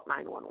she called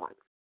 911.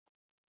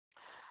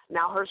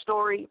 Now, her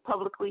story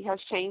publicly has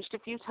changed a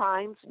few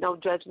times. No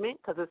judgment,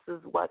 because this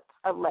is what's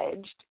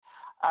alleged.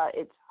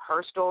 It's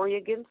her story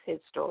against his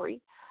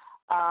story.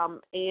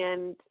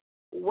 And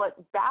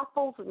what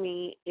baffles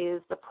me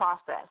is the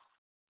process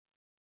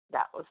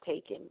that was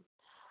taken.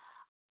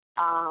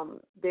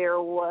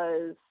 There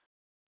was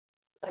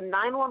a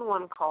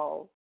 911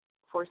 call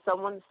for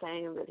someone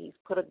saying that he's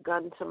put a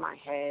gun to my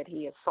head,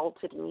 he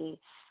assaulted me,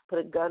 put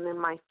a gun in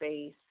my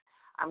face.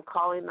 I'm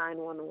calling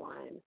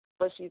 911,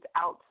 but she's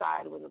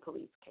outside when the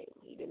police came.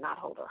 He did not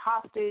hold her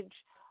hostage.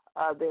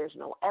 There's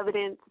no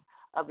evidence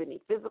of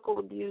any physical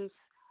abuse,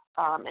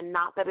 and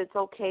not that it's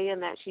okay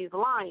and that she's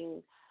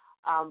lying,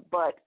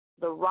 but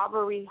the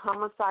robbery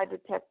homicide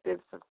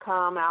detectives have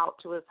come out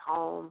to his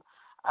home.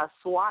 A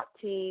SWAT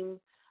team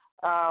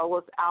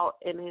was out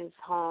in his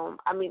home.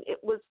 I mean,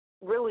 it was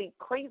really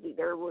crazy.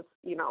 There was,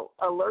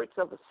 alerts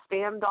of a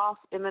standoff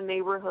in the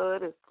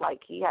neighborhood. It's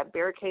like he had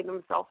barricaded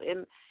himself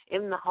in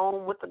the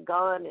home with a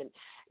gun and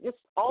just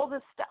all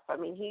this stuff. I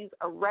mean, he's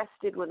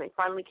arrested when they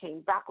finally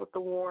came back with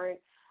the warrant.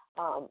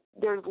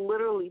 There's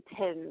literally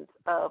tens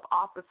of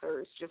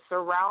officers just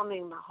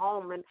surrounding the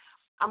home, and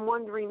I'm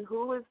wondering,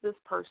 who is this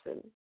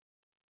person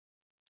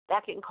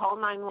that can call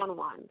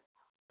 911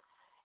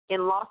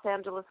 in Los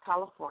Angeles,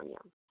 California,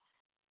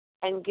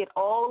 and get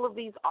all of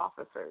these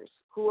officers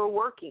who are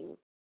working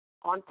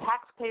on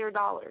taxpayer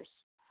dollars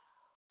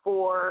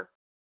for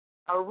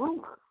a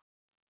rumor?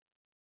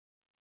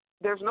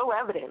 There's no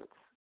evidence.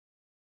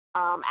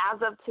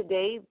 As of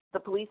today, the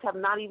police have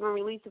not even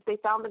released if they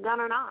found the gun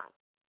or not.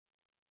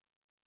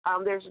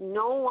 There's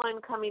no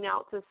one coming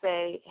out to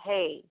say,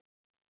 hey,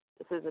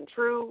 this isn't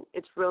true.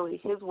 It's really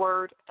his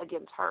word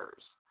against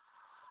hers.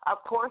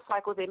 Of course,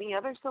 like with any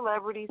other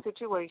celebrity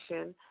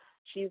situation,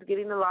 she's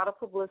getting a lot of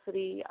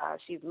publicity.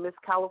 She's Miss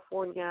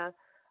California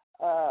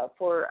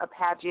for a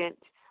pageant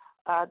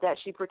that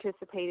she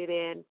participated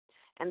in.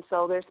 And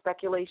so there's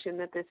speculation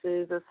that this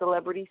is a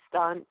celebrity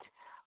stunt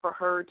for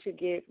her to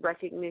get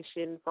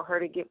recognition, for her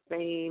to get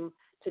fame,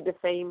 to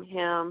defame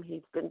him.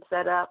 He's been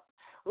set up,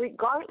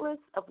 regardless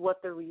of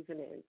what the reason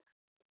is,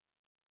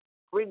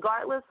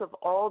 regardless of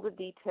all the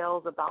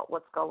details about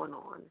what's going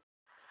on,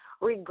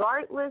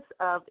 regardless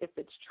of if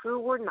it's true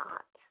or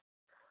not.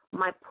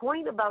 My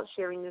point about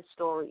sharing this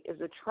story is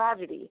the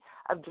tragedy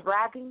of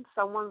dragging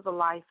someone's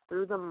life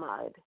through the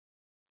mud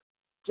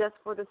just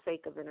for the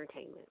sake of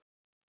entertainment.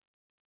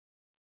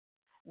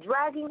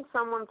 Dragging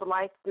someone's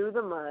life through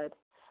the mud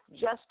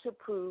just to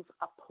prove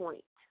a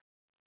point.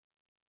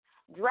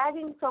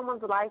 Dragging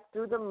someone's life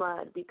through the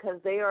mud because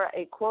they are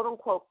a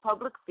quote-unquote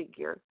public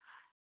figure,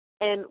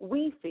 and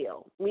we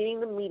feel, meaning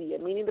the media,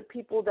 meaning the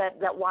people that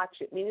watch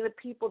it, meaning the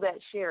people that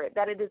share it,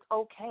 that it is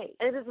okay.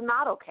 And it is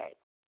not okay.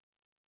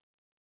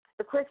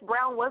 The Chris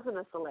Brown wasn't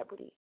a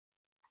celebrity.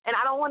 And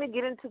I don't want to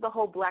get into the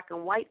whole black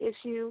and white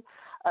issue.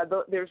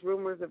 There's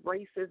rumors of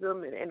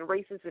racism and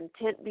racist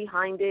intent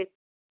behind it.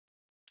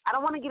 I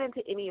don't want to get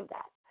into any of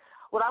that.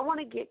 What I want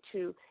to get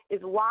to is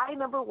why,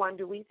 number one,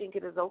 do we think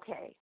it is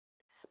okay,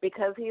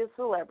 because he is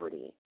a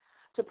celebrity,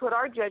 to put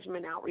our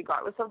judgment out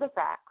regardless of the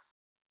facts,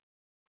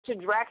 to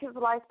drag his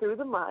life through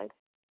the mud,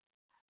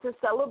 to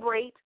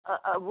celebrate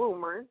a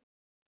rumor.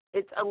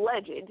 It's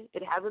alleged.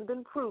 It hasn't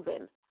been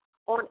proven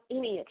on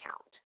any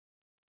account.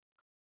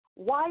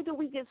 Why do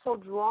we get so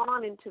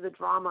drawn into the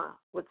drama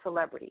with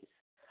celebrities?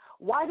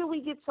 Why do we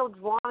get so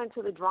drawn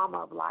into the drama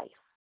of life?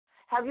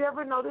 Have you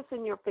ever noticed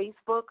in your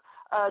Facebook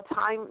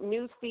time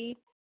news feed,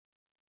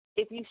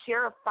 if you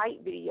share a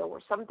fight video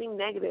or something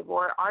negative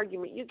or an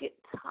argument, you get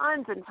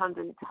tons and tons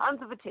and tons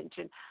of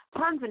attention,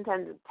 tons and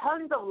tons and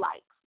tons of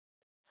likes.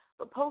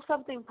 But post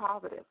something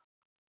positive.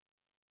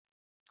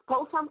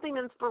 Post something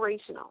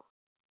inspirational.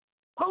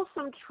 Post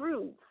some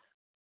truths,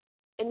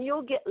 and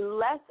you'll get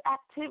less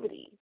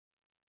activity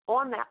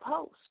on that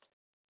post.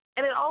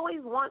 And it always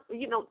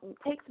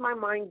takes my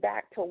mind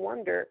back to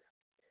wonder,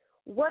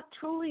 what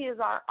truly is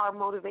our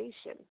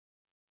motivation?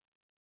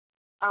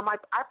 I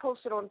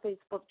posted on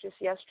Facebook just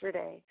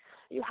yesterday.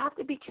 You have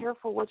to be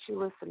careful what you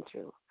listen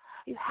to.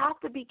 You have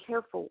to be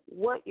careful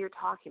what you're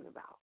talking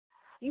about.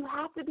 You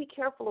have to be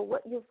careful of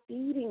what you're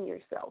feeding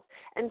yourself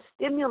and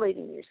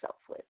stimulating yourself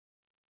with.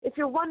 If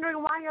you're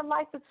wondering why your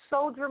life is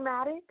so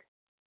dramatic,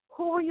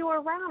 who are you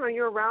around? Are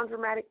you around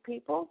dramatic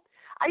people?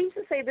 I used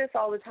to say this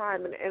all the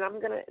time, and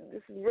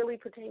this is really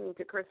pertaining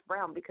to Chris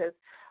Brown, because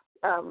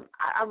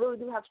I really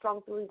do have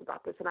strong feelings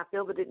about this, and I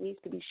feel that it needs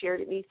to be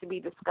shared, it needs to be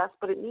discussed,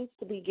 but it needs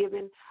to be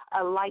given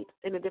a light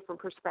in a different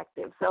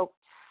perspective. So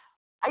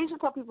I used to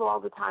tell people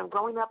all the time,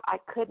 growing up, I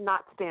could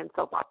not stand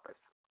soap operas.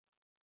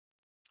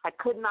 I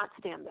could not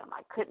stand them.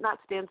 I could not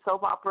stand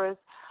soap operas.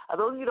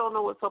 Those of you who don't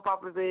know what soap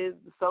operas is,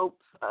 the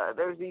soaps,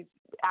 there's these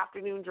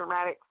afternoon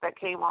dramatics that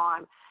came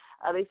on.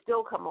 They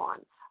still come on.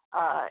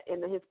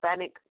 In the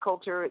Hispanic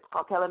culture, it's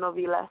called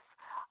telenovelas.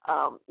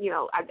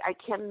 I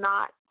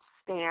cannot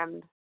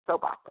stand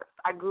soap operas.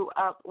 I grew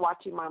up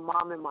watching my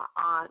mom and my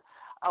aunt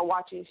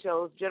watching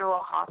shows,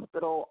 General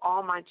Hospital,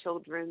 All My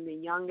Children, The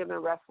Young and the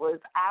Restless,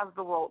 As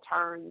the World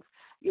Turns,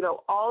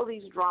 all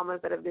these dramas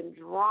that have been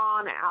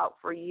drawn out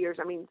for years.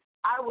 I mean,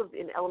 I was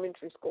in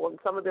elementary school, and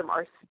some of them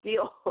are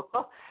still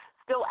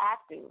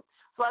acting.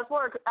 So as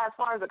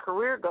far as a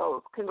career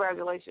goes,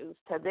 congratulations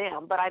to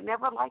them, but I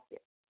never liked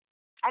it.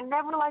 I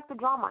never liked the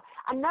drama.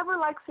 I never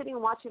liked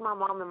sitting watching my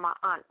mom and my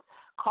aunt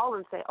call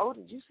and say, oh,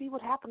 did you see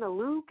what happened to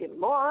Luke and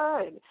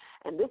Laura?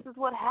 And this is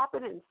what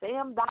happened, and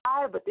Sam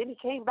died, but then he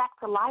came back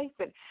to life.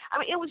 And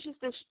it was just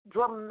this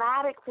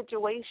dramatic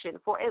situation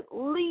for at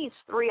least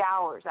 3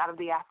 hours out of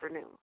the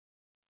afternoon.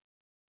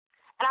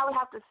 And I would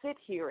have to sit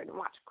here and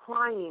watch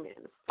crying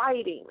and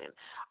fighting and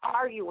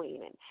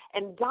arguing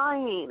and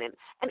dying.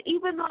 And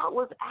even though it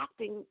was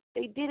acting,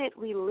 they did it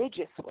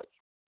religiously.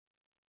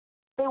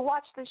 They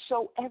watched the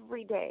show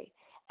every day,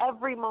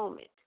 every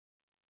moment,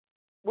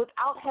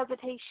 without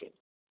hesitation.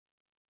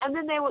 And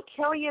then they would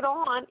carry it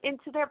on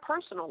into their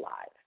personal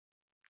lives,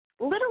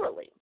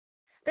 literally.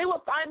 They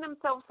would find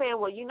themselves saying,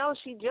 well,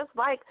 she just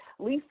like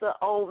Lisa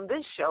on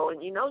this show,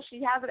 and,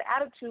 she has an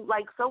attitude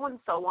like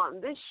so-and-so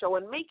on this show,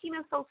 and making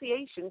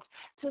associations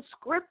to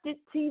scripted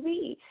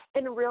TV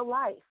in real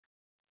life.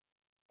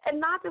 And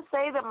not to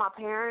say that my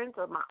parents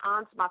or my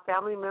aunts, my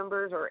family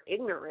members are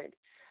ignorant.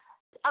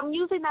 I'm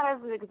using that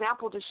as an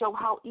example to show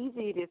how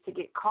easy it is to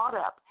get caught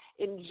up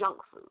in junk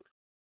food,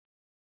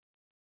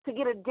 to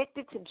get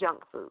addicted to junk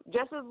food,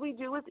 just as we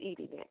do with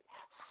eating it.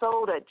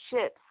 Soda,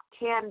 chips,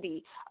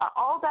 candy,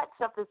 all that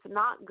stuff that's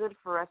not good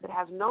for us, it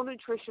has no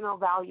nutritional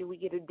value, we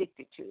get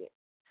addicted to it.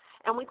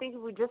 And we think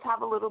if we just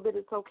have a little bit,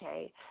 it's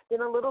okay.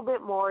 Then a little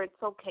bit more,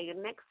 it's okay.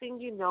 And next thing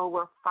you know,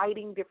 we're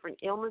fighting different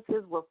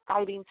illnesses. We're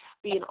fighting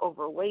being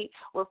overweight.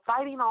 We're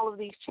fighting all of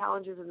these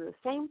challenges. And the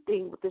same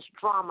thing with this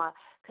drama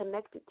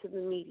connected to the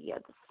media.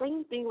 The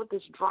same thing with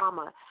this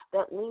drama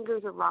that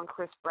lingers around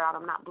Chris Brown.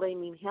 I'm not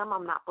blaming him.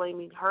 I'm not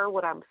blaming her.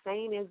 What I'm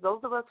saying is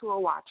those of us who are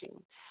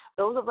watching,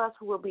 those of us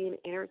who are being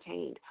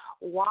entertained,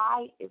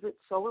 why is it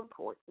so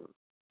important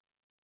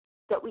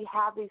that we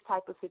have these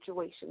type of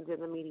situations in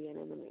the media and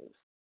in the news?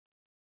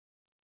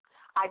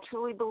 I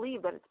truly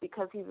believe that it's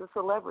because he's a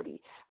celebrity.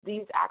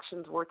 These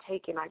actions were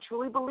taken. I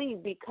truly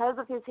believe because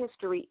of his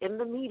history in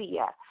the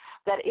media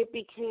that it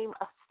became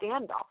a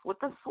standoff with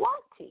the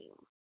SWAT team.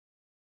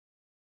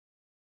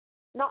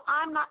 No,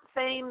 I'm not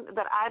saying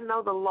that I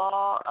know the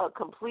law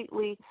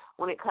completely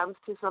when it comes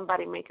to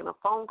somebody making a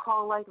phone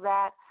call like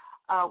that.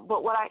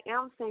 But what I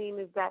am saying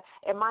is that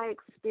in my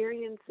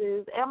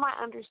experiences and my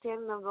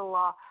understanding of the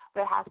law,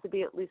 there has to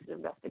be at least an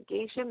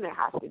investigation. There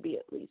has to be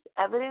at least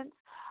evidence.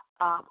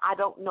 I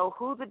don't know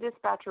who the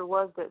dispatcher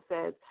was that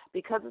says,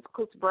 because it's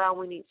Chris Brown,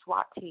 we need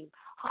SWAT team.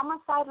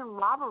 Homicide and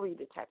robbery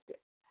detective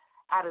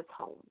at his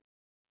home.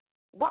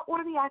 What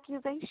were the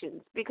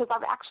accusations? Because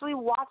I've actually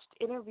watched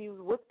interviews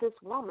with this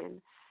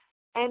woman,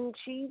 and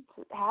she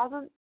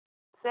hasn't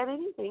said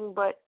anything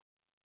but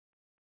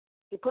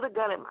he put a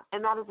gun in my,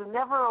 and that is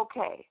never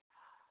okay.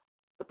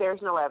 But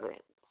there's no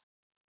evidence.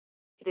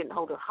 He didn't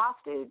hold her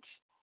hostage.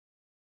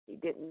 He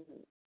didn't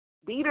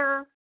beat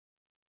her.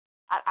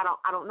 I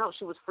don't know.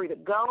 She was free to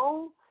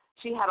go.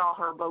 She had all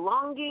her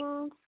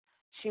belongings.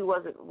 She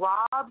wasn't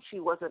robbed.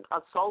 She wasn't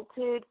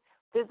assaulted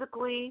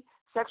physically,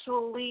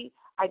 sexually.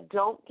 I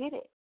don't get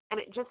it. And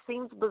it just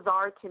seems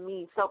bizarre to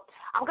me. So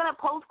I'm going to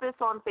post this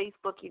on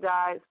Facebook, you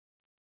guys,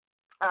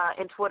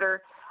 and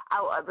Twitter.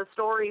 The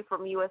story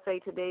from USA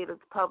Today that's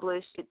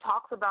published, it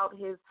talks about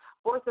his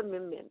Fourth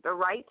Amendment, the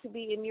right to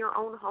be in your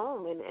own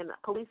home, and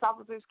police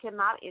officers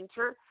cannot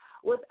enter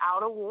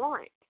without a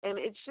warrant. And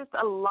it's just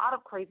a lot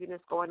of craziness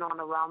going on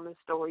around this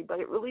story, but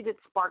it really did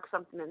spark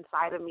something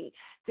inside of me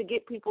to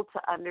get people to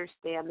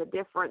understand the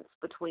difference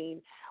between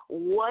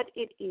what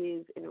it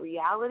is in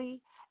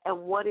reality and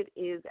what it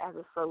is as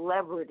a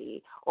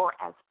celebrity or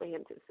as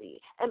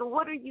fantasy. And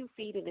what are you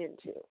feeding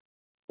into?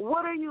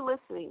 What are you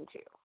listening to?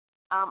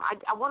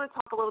 I want to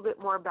talk a little bit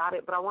more about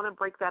it, but I want to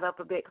break that up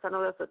a bit because I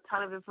know that's a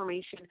ton of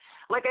information.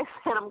 Like I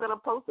said, I'm going to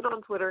post it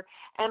on Twitter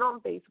and on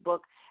Facebook,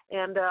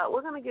 and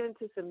we're going to get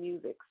into some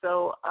music.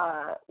 So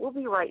we'll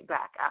be right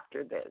back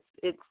after this.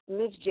 It's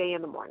Miz J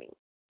in the morning.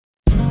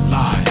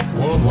 Live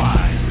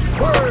worldwide.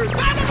 Word.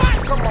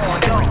 Come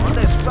on, y'all.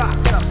 Let's rock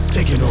up.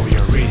 Taking over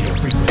your radio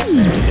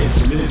frequency.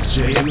 It's Miz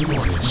J in the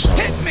morning show.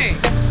 Hit me.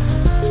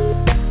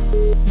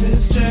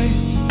 Miz J,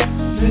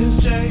 Miz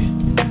J,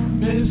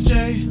 Miz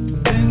J.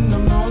 In the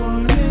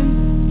morning,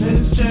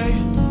 Miz J,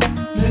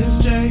 Miz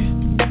J,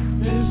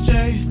 Miz J,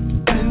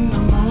 in the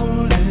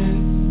morning.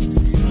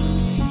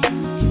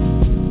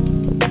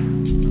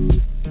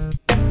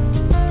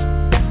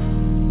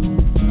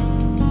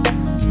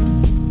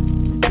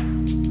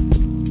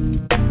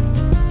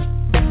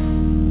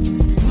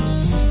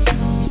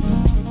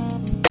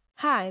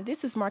 Hi, this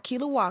is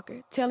Marquila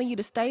Walker telling you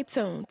to stay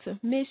tuned to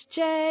Miz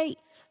J,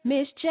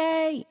 Miz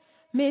J,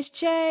 Miz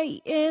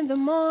J in the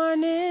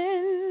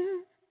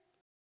morning.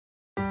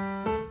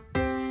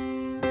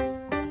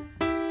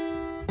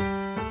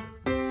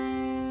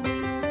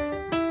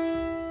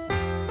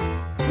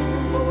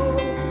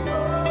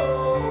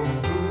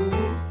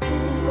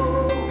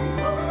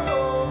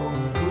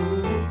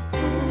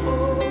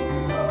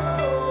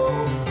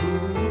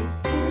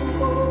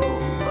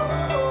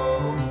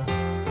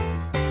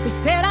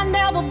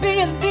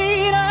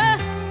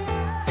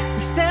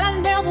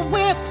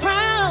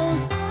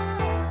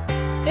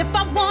 If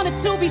I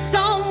wanted to be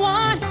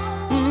someone,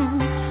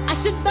 I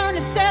should learn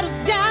to settle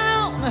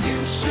down.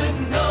 You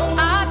should know.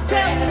 I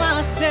tell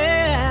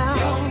myself,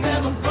 you'll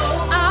never go.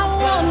 I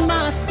want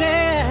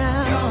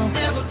myself. You'll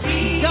never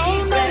be.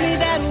 Don't know me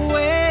that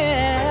well.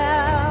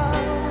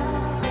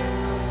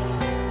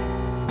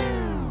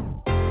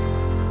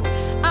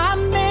 I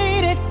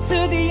made it to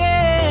the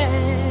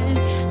end.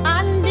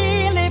 I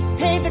nearly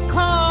paid the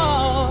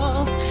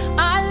cost.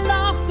 I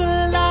lost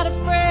a lot of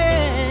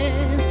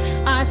friends.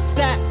 I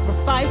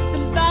sacrificed a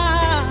lot.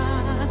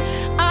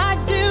 I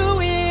do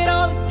it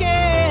all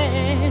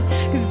again,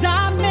 'cause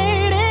I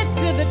made it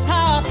to the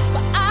top.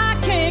 But I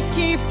can't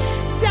keep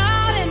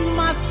doubting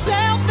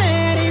myself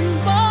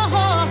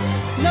anymore.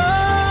 No,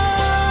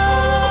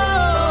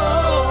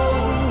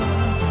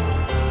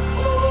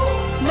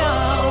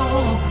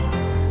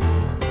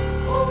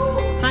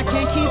 I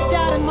can't keep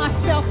doubting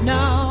myself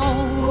now.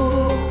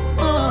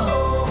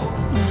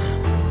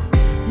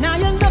 Now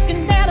you're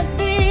looking at a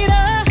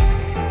leader.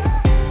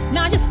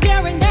 Now you're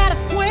staring at a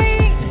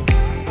queen.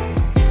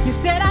 You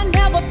said I'd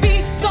never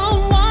be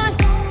someone,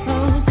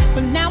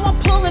 but now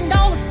I'm pulling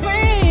all the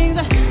strings.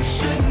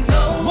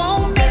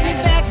 Won't let me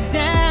back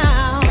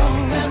down.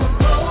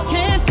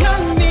 Can't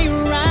turn me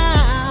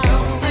around.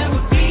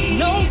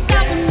 No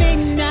stopping me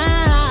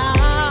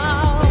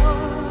now.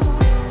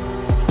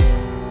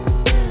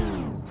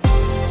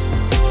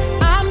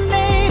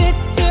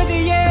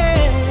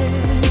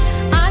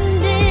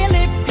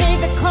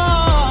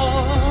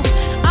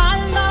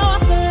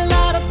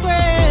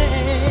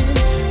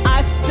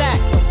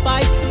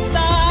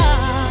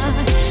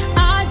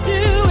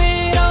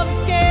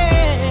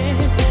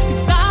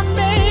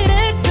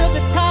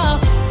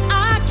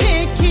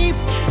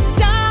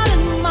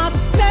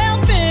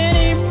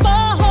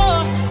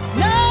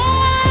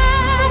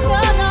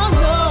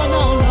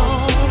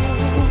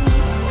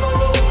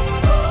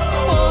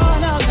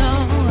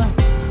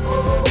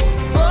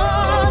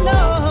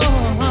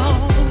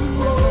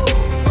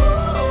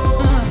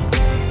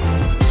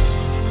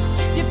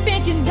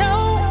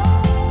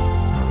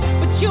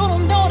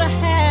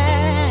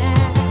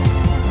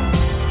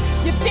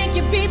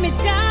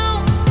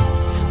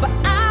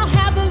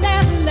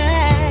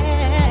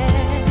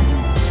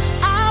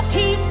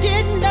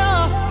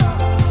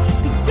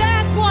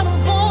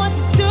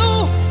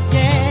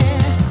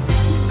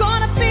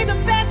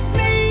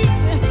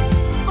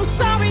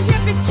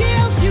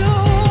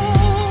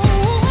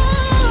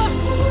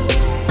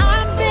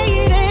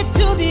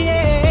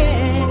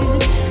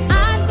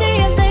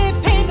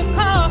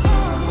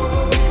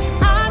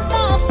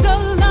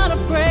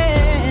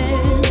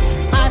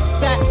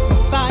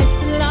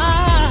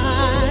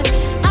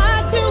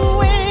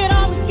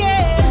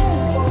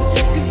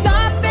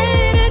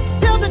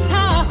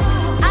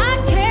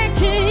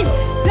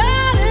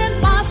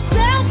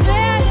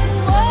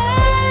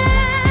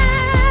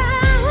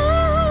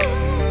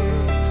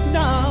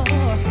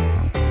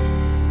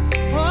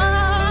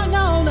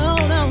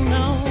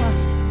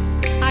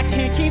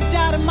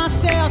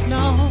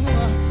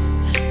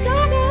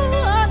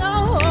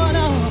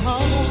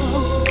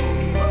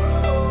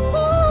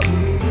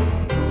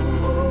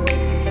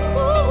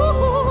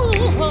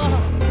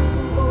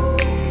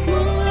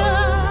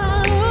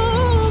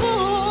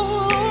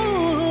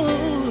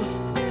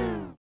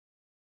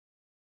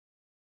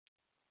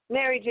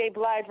 Mary J.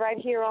 Blige right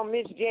here on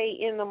Miz J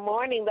in the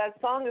morning. That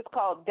song is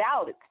called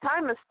Doubt. It's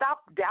time to stop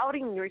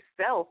doubting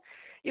yourself.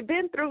 You've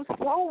been through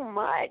so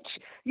much.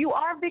 You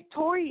are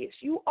victorious.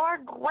 You are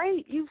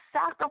great. You've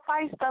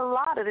sacrificed a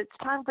lot, and it's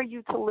time for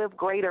you to live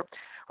greater.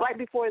 Right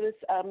before this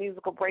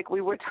musical break,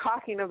 we were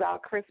talking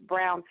about Chris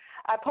Brown.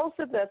 I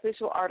posted the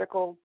official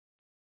article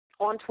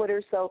on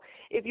Twitter, so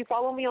if you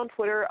follow me on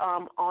Twitter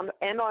on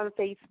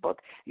Facebook,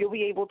 you'll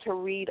be able to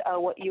read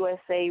what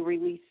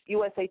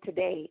USA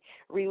Today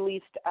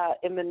released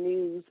in the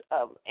news.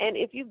 And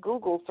if you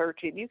Google search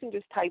it, you can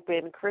just type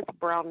in Chris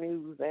Brown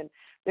news, and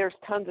there's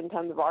tons and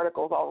tons of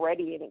articles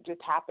already, and it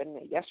just happened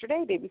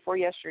yesterday, day before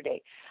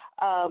yesterday,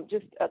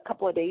 just a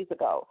couple of days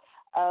ago.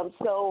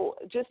 So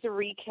just to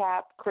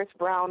recap, Chris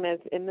Brown is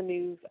in the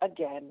news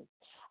again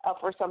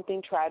for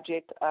something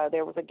tragic.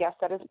 There was a guest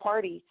at his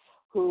party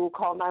who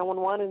called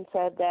 911 and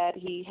said that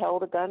he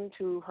held a gun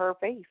to her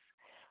face.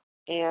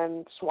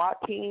 And SWAT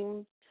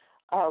team,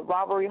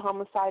 robbery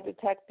homicide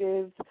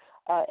detectives,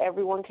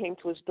 everyone came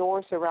to his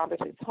door, surrounded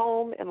his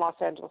home in Los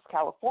Angeles,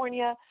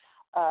 California.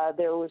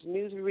 There was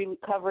news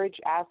coverage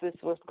as this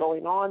was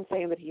going on,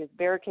 saying that he has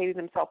barricaded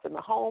himself in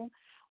the home.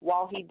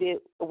 While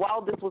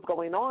this was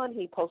going on,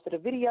 he posted a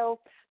video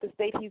to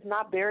state he's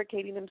not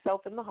barricading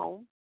himself in the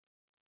home,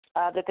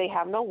 that they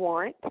have no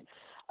warrant.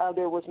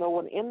 There was no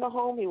one in the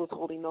home. He was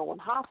holding no one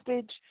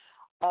hostage,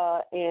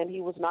 and he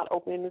was not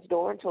opening his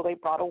door until they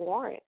brought a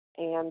warrant.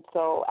 And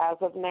so as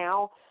of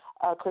now,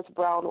 Chris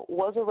Brown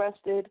was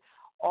arrested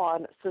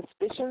on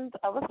suspicions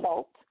of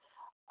assault.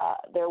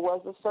 There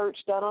was a search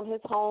done on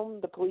his home.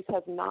 The police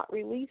has not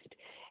released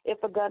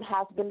if a gun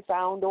has been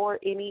found or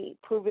any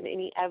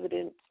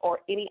evidence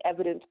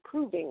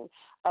proving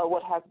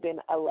what has been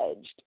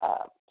alleged.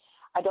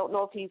 I don't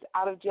know if he's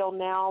out of jail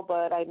now,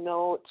 but I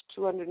know it's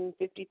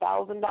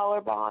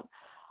 $250,000 bond.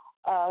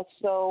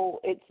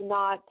 So it's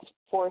not,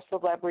 for a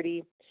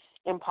celebrity,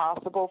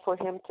 impossible for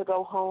him to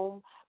go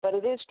home. But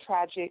it is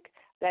tragic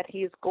that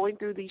he is going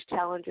through these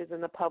challenges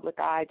in the public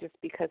eye just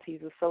because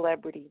he's a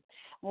celebrity.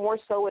 More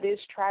so, it is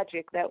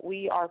tragic that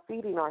we are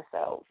feeding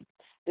ourselves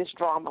this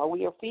drama.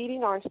 We are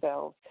feeding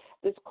ourselves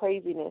this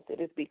craziness.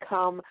 It has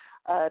become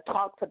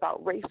talks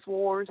about race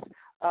wars,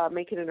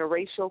 making it a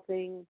racial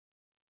thing.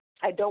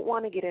 I don't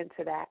want to get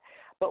into that,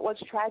 but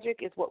what's tragic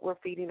is what we're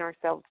feeding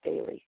ourselves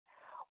daily.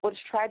 What's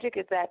tragic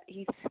is that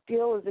he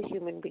still is a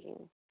human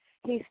being.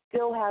 He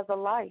still has a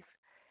life.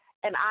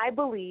 And I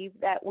believe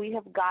that we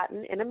have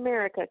gotten, in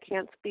America,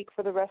 can't speak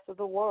for the rest of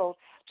the world,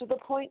 to the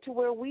point to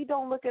where we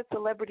don't look at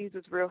celebrities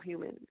as real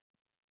humans.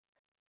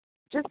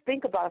 Just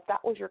think about if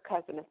that was your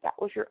cousin, if that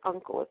was your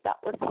uncle, if that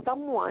was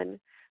someone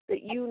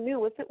that you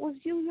knew, if it was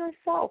you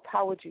yourself,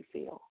 how would you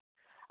feel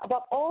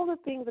about all the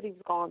things that he's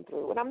gone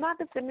through? And I'm not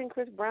defending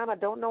Chris Brown. I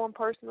don't know him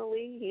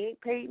personally. He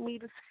ain't paid me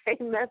to say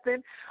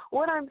nothing.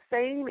 What I'm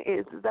saying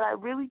is that I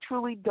really,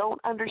 truly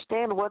don't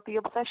understand what the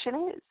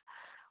obsession is.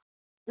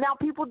 Now,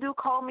 people do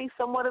call me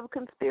somewhat of a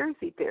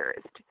conspiracy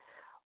theorist.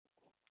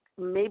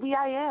 Maybe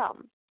I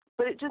am,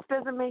 but it just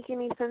doesn't make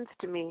any sense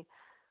to me.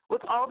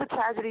 With all the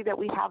tragedy that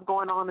we have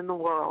going on in the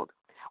world,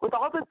 with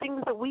all the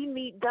things that we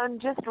need done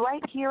just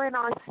right here in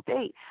our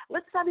state.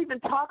 Let's not even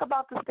talk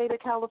about the state of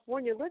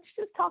California. Let's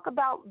just talk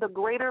about the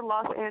greater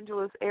Los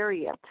Angeles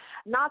area.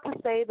 Not to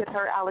say that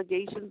her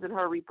allegations and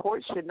her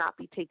reports should not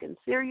be taken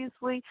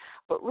seriously,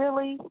 but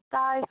really,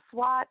 guys,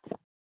 SWAT,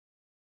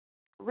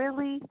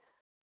 really,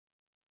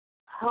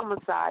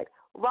 homicide,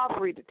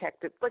 robbery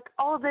detectives, like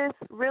all this,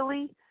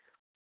 really?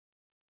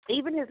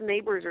 Even his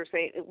neighbors are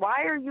saying,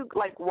 why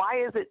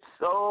is it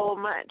so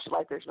much?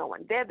 Like, there's no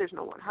one dead, there's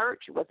no one hurt,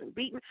 she wasn't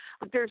beaten.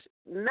 But there's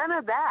none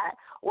of that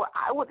where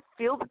I would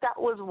feel that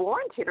was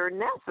warranted or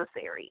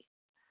necessary.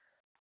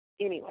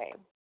 Anyway,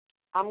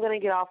 I'm going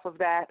to get off of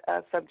that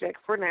subject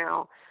for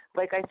now.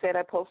 Like I said,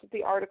 I posted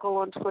the article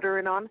on Twitter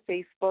and on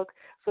Facebook.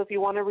 So if you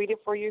want to read it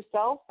for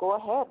yourself, go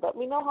ahead. Let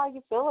me know how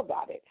you feel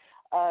about it.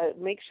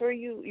 Make sure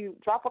you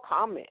drop a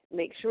comment.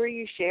 Make sure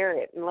you share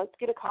it, and let's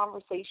get a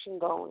conversation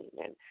going.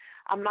 And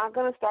I'm not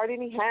going to start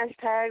any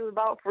hashtags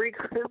about free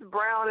Chris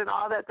Brown and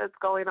all that's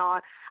going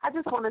on. I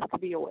just want us to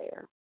be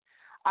aware.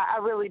 I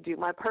really do.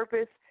 My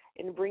purpose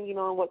in bringing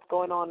on what's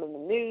going on in the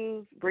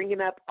news, bringing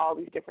up all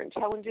these different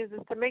challenges, is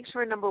to make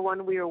sure, number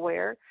one, we're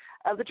aware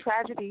of the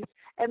tragedies,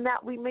 and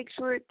that we make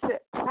sure to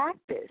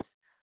practice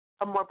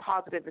a more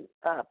positive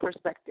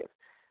perspective.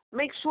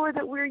 Make sure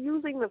that we're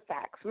using the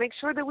facts. Make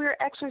sure that we're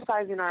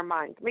exercising our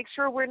minds. Make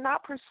sure we're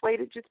not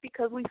persuaded just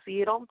because we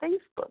see it on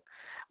Facebook.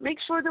 Make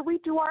sure that we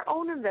do our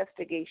own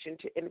investigation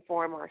to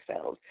inform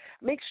ourselves.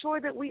 Make sure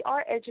that we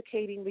are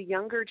educating the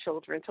younger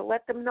children to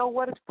let them know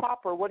what is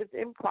proper, what is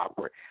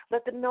improper.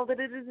 Let them know that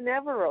it is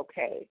never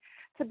okay.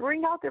 To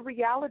bring out the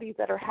realities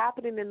that are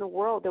happening in the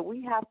world that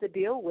we have to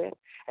deal with,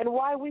 and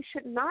why we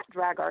should not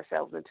drag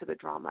ourselves into the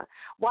drama,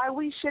 why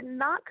we should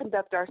not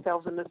conduct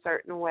ourselves in a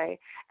certain way,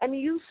 and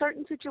use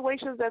certain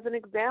situations as an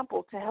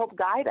example to help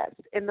guide us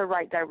in the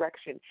right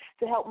direction,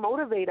 to help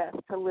motivate us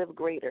to live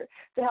greater,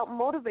 to help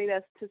motivate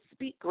us to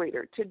speak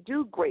greater, to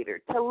do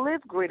greater, to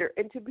live greater,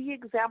 and to be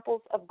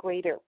examples of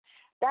greater.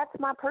 That's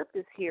my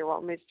purpose here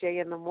on Miz J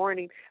in the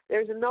morning.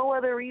 There's no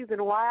other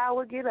reason why I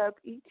would get up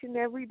each and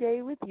every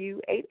day with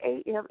you, 8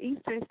 a.m.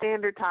 Eastern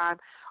Standard Time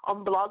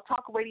on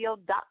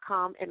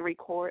blogtalkradio.com and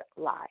record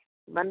live.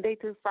 Monday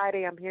through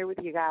Friday, I'm here with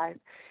you guys.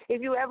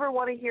 If you ever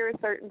want to hear a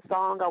certain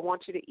song, I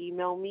want you to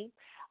email me.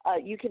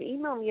 You can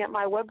email me at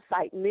my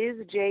website,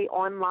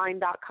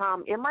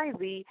 MizJOnline.com,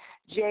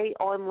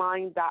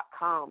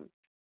 MizJOnline.com.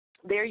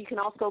 There you can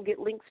also get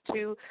links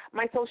to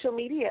my social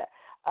media,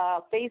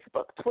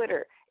 Facebook,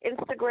 Twitter,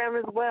 Instagram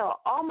as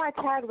well. All my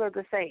tags are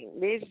the same,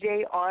 Miz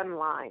J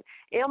Online,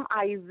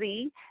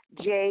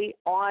 MIZJ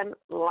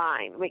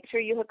Online. Make sure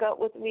you hook up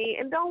with me,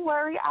 and don't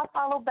worry, I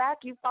follow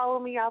back. You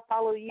follow me, I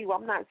follow you.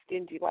 I'm not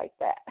stingy like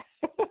that.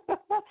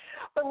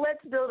 But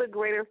let's build a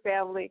greater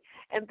family,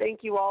 and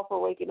thank you all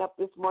for waking up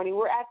this morning.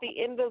 We're at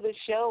the end of the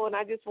show, and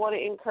I just want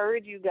to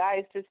encourage you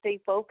guys to stay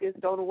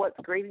focused on what's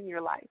great in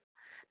your life.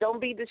 Don't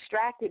be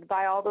distracted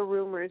by all the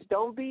rumors.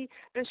 Don't be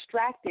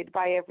distracted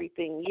by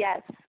everything.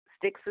 Yes,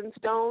 sticks and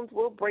stones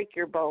will break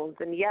your bones,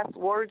 and yes,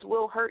 words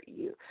will hurt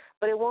you,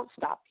 but it won't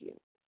stop you.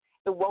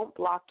 It won't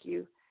block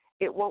you.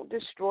 It won't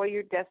destroy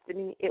your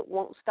destiny. It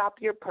won't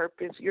stop your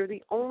purpose. You're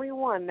the only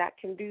one that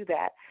can do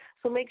that.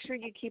 So make sure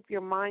you keep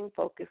your mind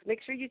focused.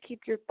 Make sure you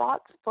keep your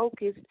thoughts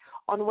focused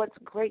on what's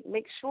great.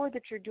 Make sure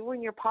that you're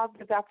doing your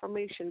positive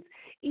affirmations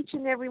each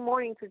and every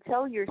morning to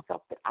tell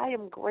yourself that I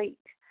am great.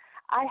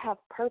 I have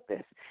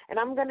purpose, and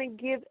I'm going to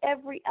give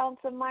every ounce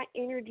of my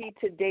energy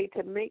today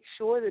to make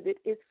sure that it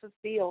is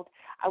fulfilled.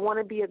 I want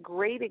to be a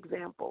great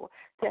example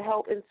to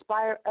help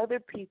inspire other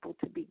people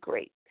to be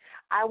great.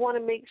 I want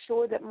to make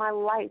sure that my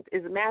life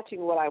is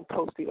matching what I'm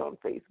posting on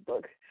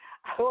Facebook.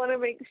 I want to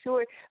make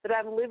sure that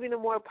I'm living a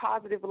more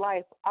positive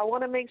life. I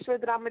want to make sure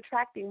that I'm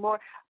attracting more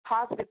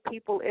positive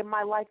people in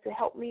my life to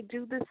help me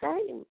do the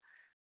same.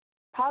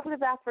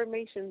 Positive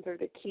affirmations are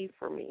the key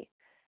for me.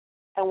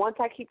 And once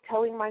I keep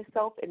telling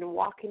myself and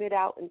walking it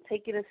out and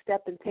taking a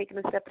step, it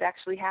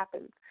actually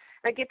happens.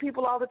 And I get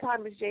people all the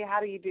time, Ms. J, how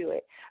do you do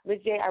it?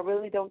 Ms. J, I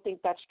really don't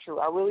think that's true.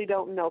 I really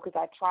don't know because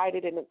I tried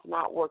it and it's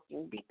not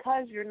working.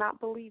 Because you're not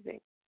believing.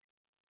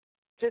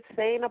 Just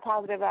saying a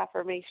positive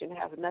affirmation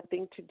has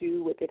nothing to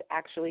do with it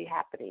actually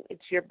happening.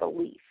 It's your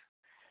belief.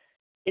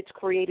 It's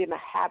creating a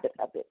habit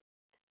of it.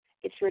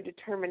 It's your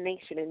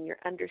determination and your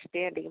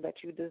understanding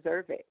that you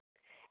deserve it.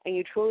 And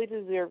you truly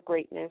deserve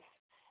greatness.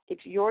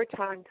 It's your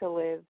time to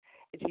live.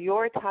 It's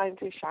your time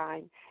to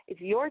shine.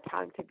 It's your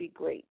time to be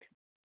great.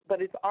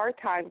 But it's our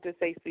time to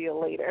say see you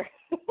later.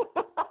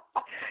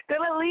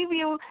 Going to leave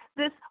you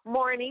this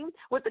morning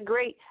with a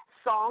great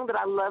song that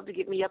I love to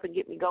get me up and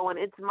get me going.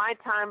 It's My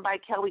Time by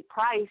Kelly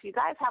Price. You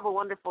guys have a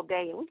wonderful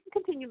day, and we can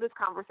continue this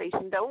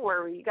conversation. Don't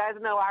worry. You guys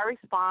know I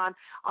respond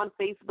on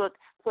Facebook,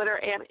 Twitter,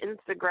 and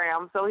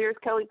Instagram. So here's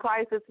Kelly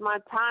Price. It's My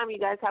Time. You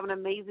guys have an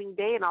amazing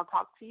day, and I'll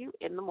talk to you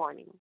in the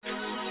morning. Hey.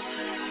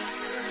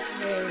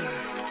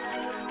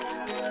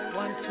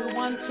 1, 2,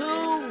 1,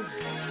 2.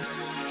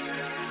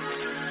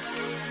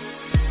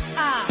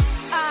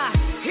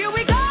 Here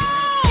we go.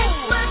 It's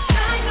my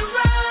time to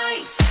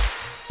rise.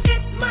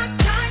 It's my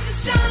time to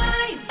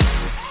shine.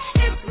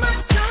 It's my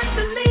time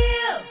to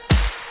live.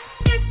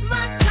 It's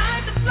my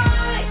time to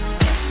fly.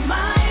 It's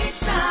my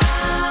time.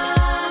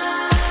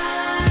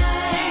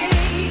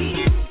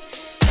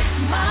 It's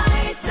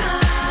my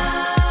time.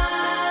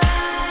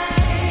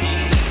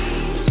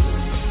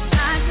 I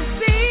can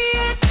see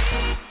it.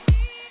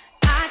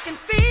 I can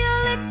feel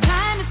it.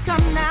 Time has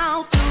come now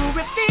to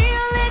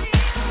reveal it.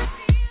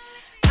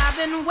 I've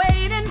been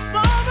waiting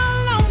for a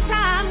long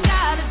time,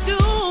 gotta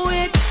do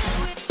it,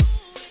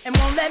 and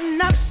won't let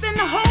nothing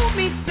hold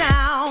me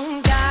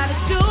down, gotta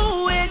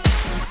do it,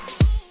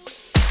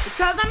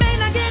 because I may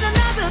not get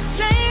another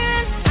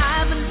chance,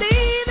 I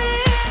believe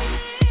it,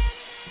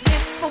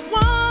 if I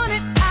want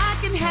it, I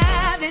can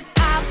have it,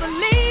 I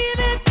believe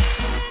it,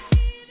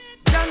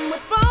 done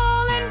with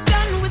falling,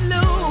 done with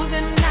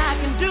losing, I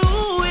can do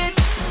it,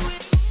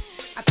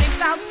 I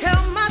think I'll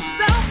tell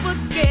myself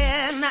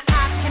again,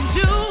 I can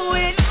do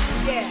it.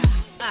 Yeah,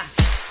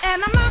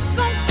 and I'm not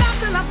gonna stop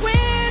till I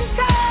win,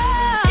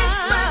 'cause it's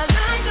my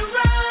time to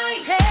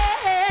rise. Hey,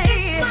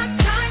 it's my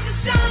time to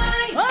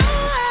shine. Oh,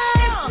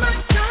 it's my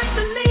time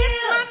to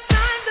live. It's my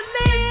time to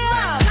live. It's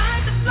my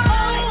time to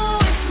fly.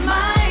 Oh, it's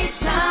my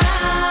time.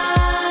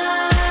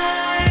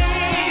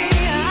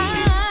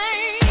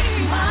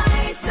 It's my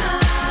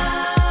time.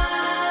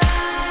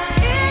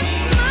 It's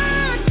my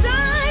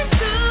time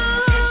to.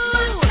 It's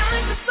my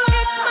time to fly.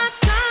 It's my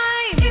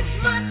time. It's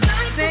my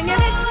time. Sing it.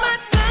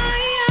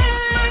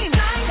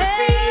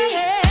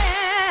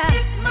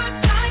 It's my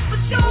time.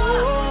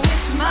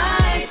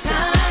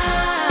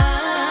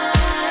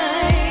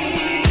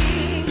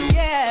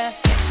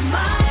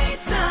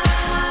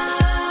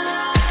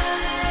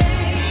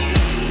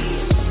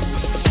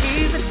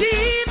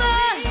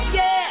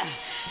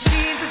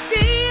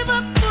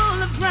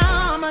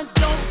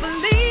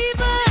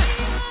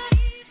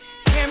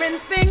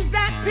 Things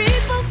that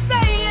people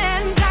say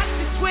and got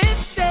you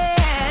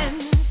twisted.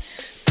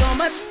 So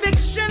much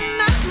fiction,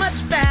 not much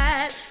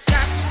bad,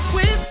 got you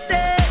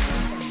twisted.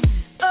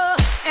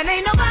 And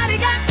ain't nobody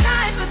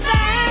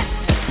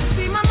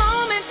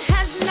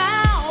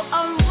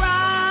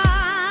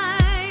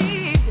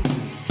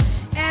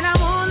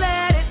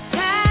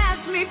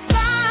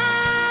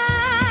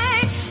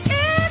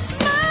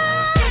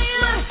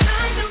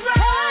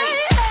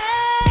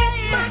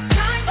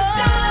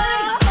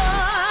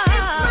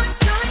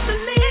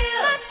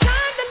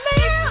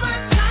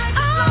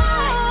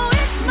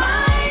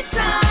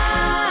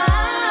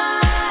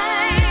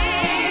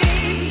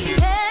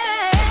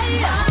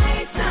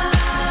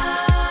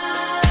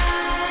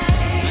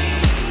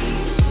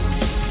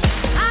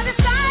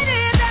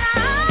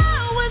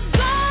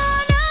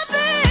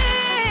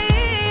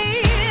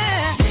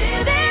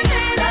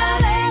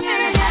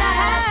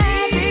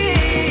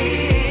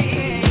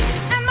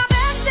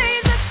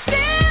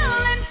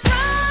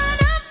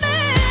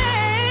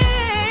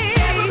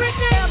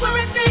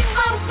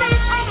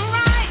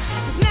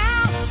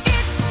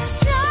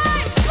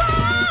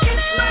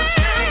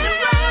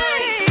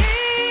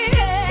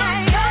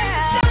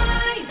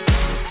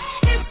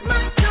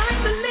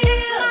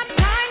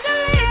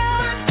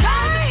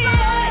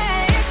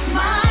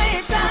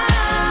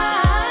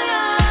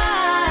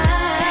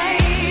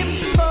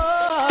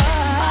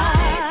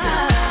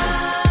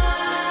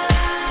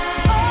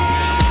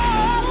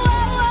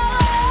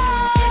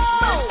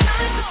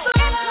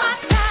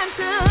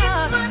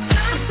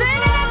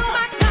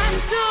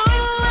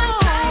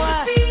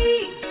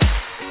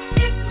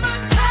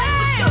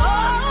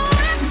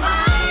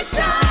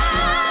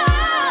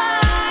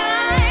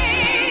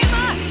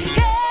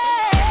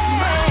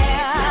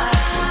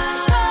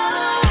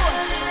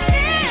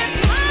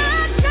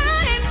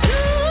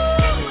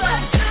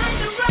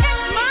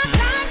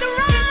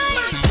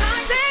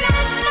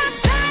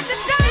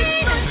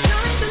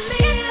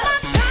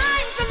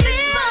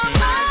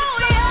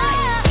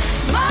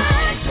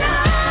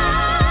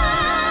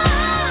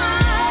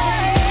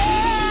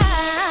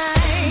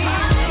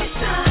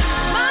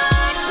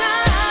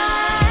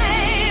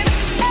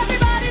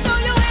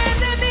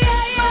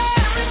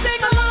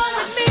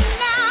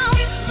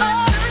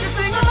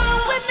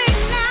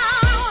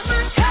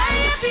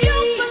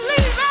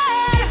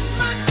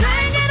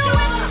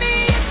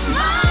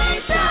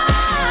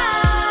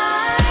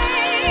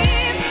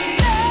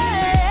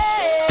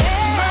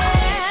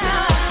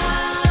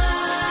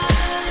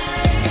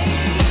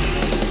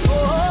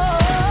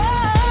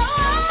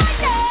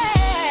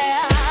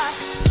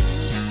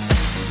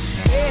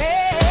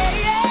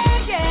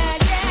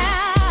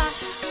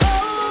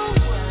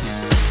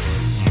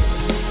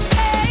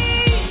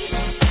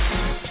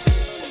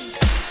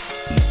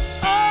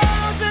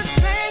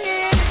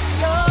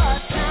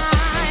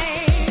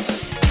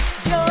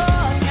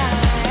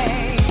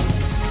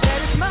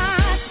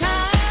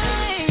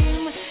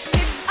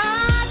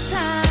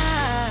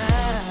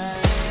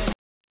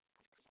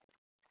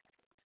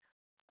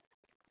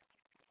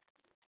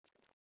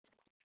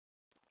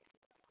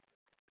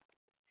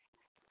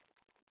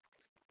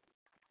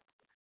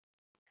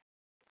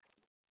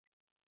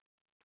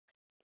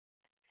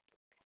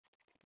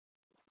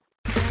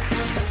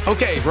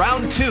Okay,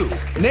 round 2.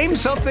 Name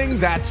something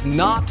that's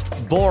not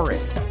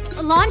boring.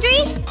 A laundry?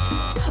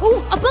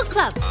 Ooh, a book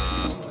club.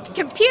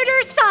 Computer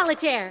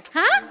solitaire,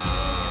 huh?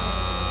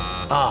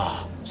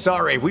 Ah,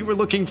 sorry, we were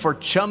looking for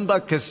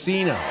Chumba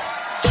Casino.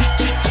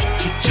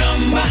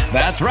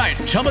 That's right,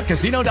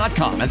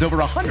 ChumbaCasino.com has over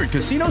 100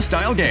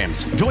 casino-style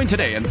games. Join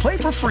today and play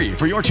for free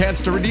for your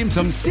chance to redeem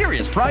some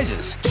serious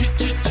prizes.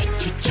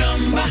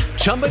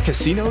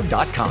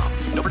 ChumbaCasino.com.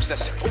 No purchase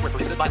necessary. Void where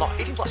prohibited by law.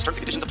 18+ terms and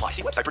conditions apply.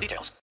 See website for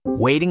details.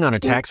 Waiting on a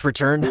tax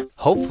return?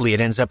 Hopefully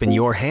it ends up in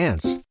your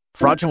hands.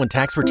 Fraudulent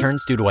tax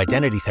returns due to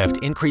identity theft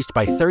increased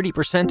by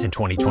 30% in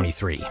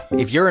 2023.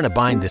 If you're in a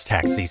bind this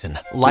tax season,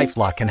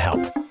 LifeLock can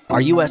help.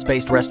 Our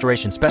U.S.-based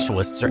restoration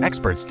specialists are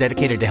experts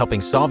dedicated to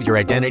helping solve your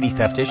identity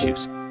theft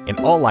issues. And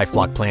all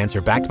LifeLock plans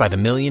are backed by the $1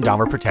 Million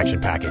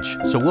Protection Package.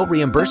 So we'll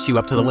reimburse you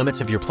up to the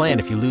limits of your plan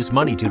if you lose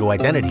money due to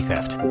identity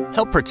theft.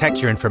 Help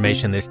protect your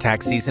information this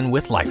tax season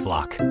with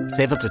LifeLock.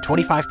 Save up to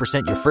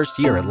 25% your first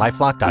year at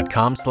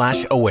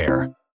LifeLock.com/aware.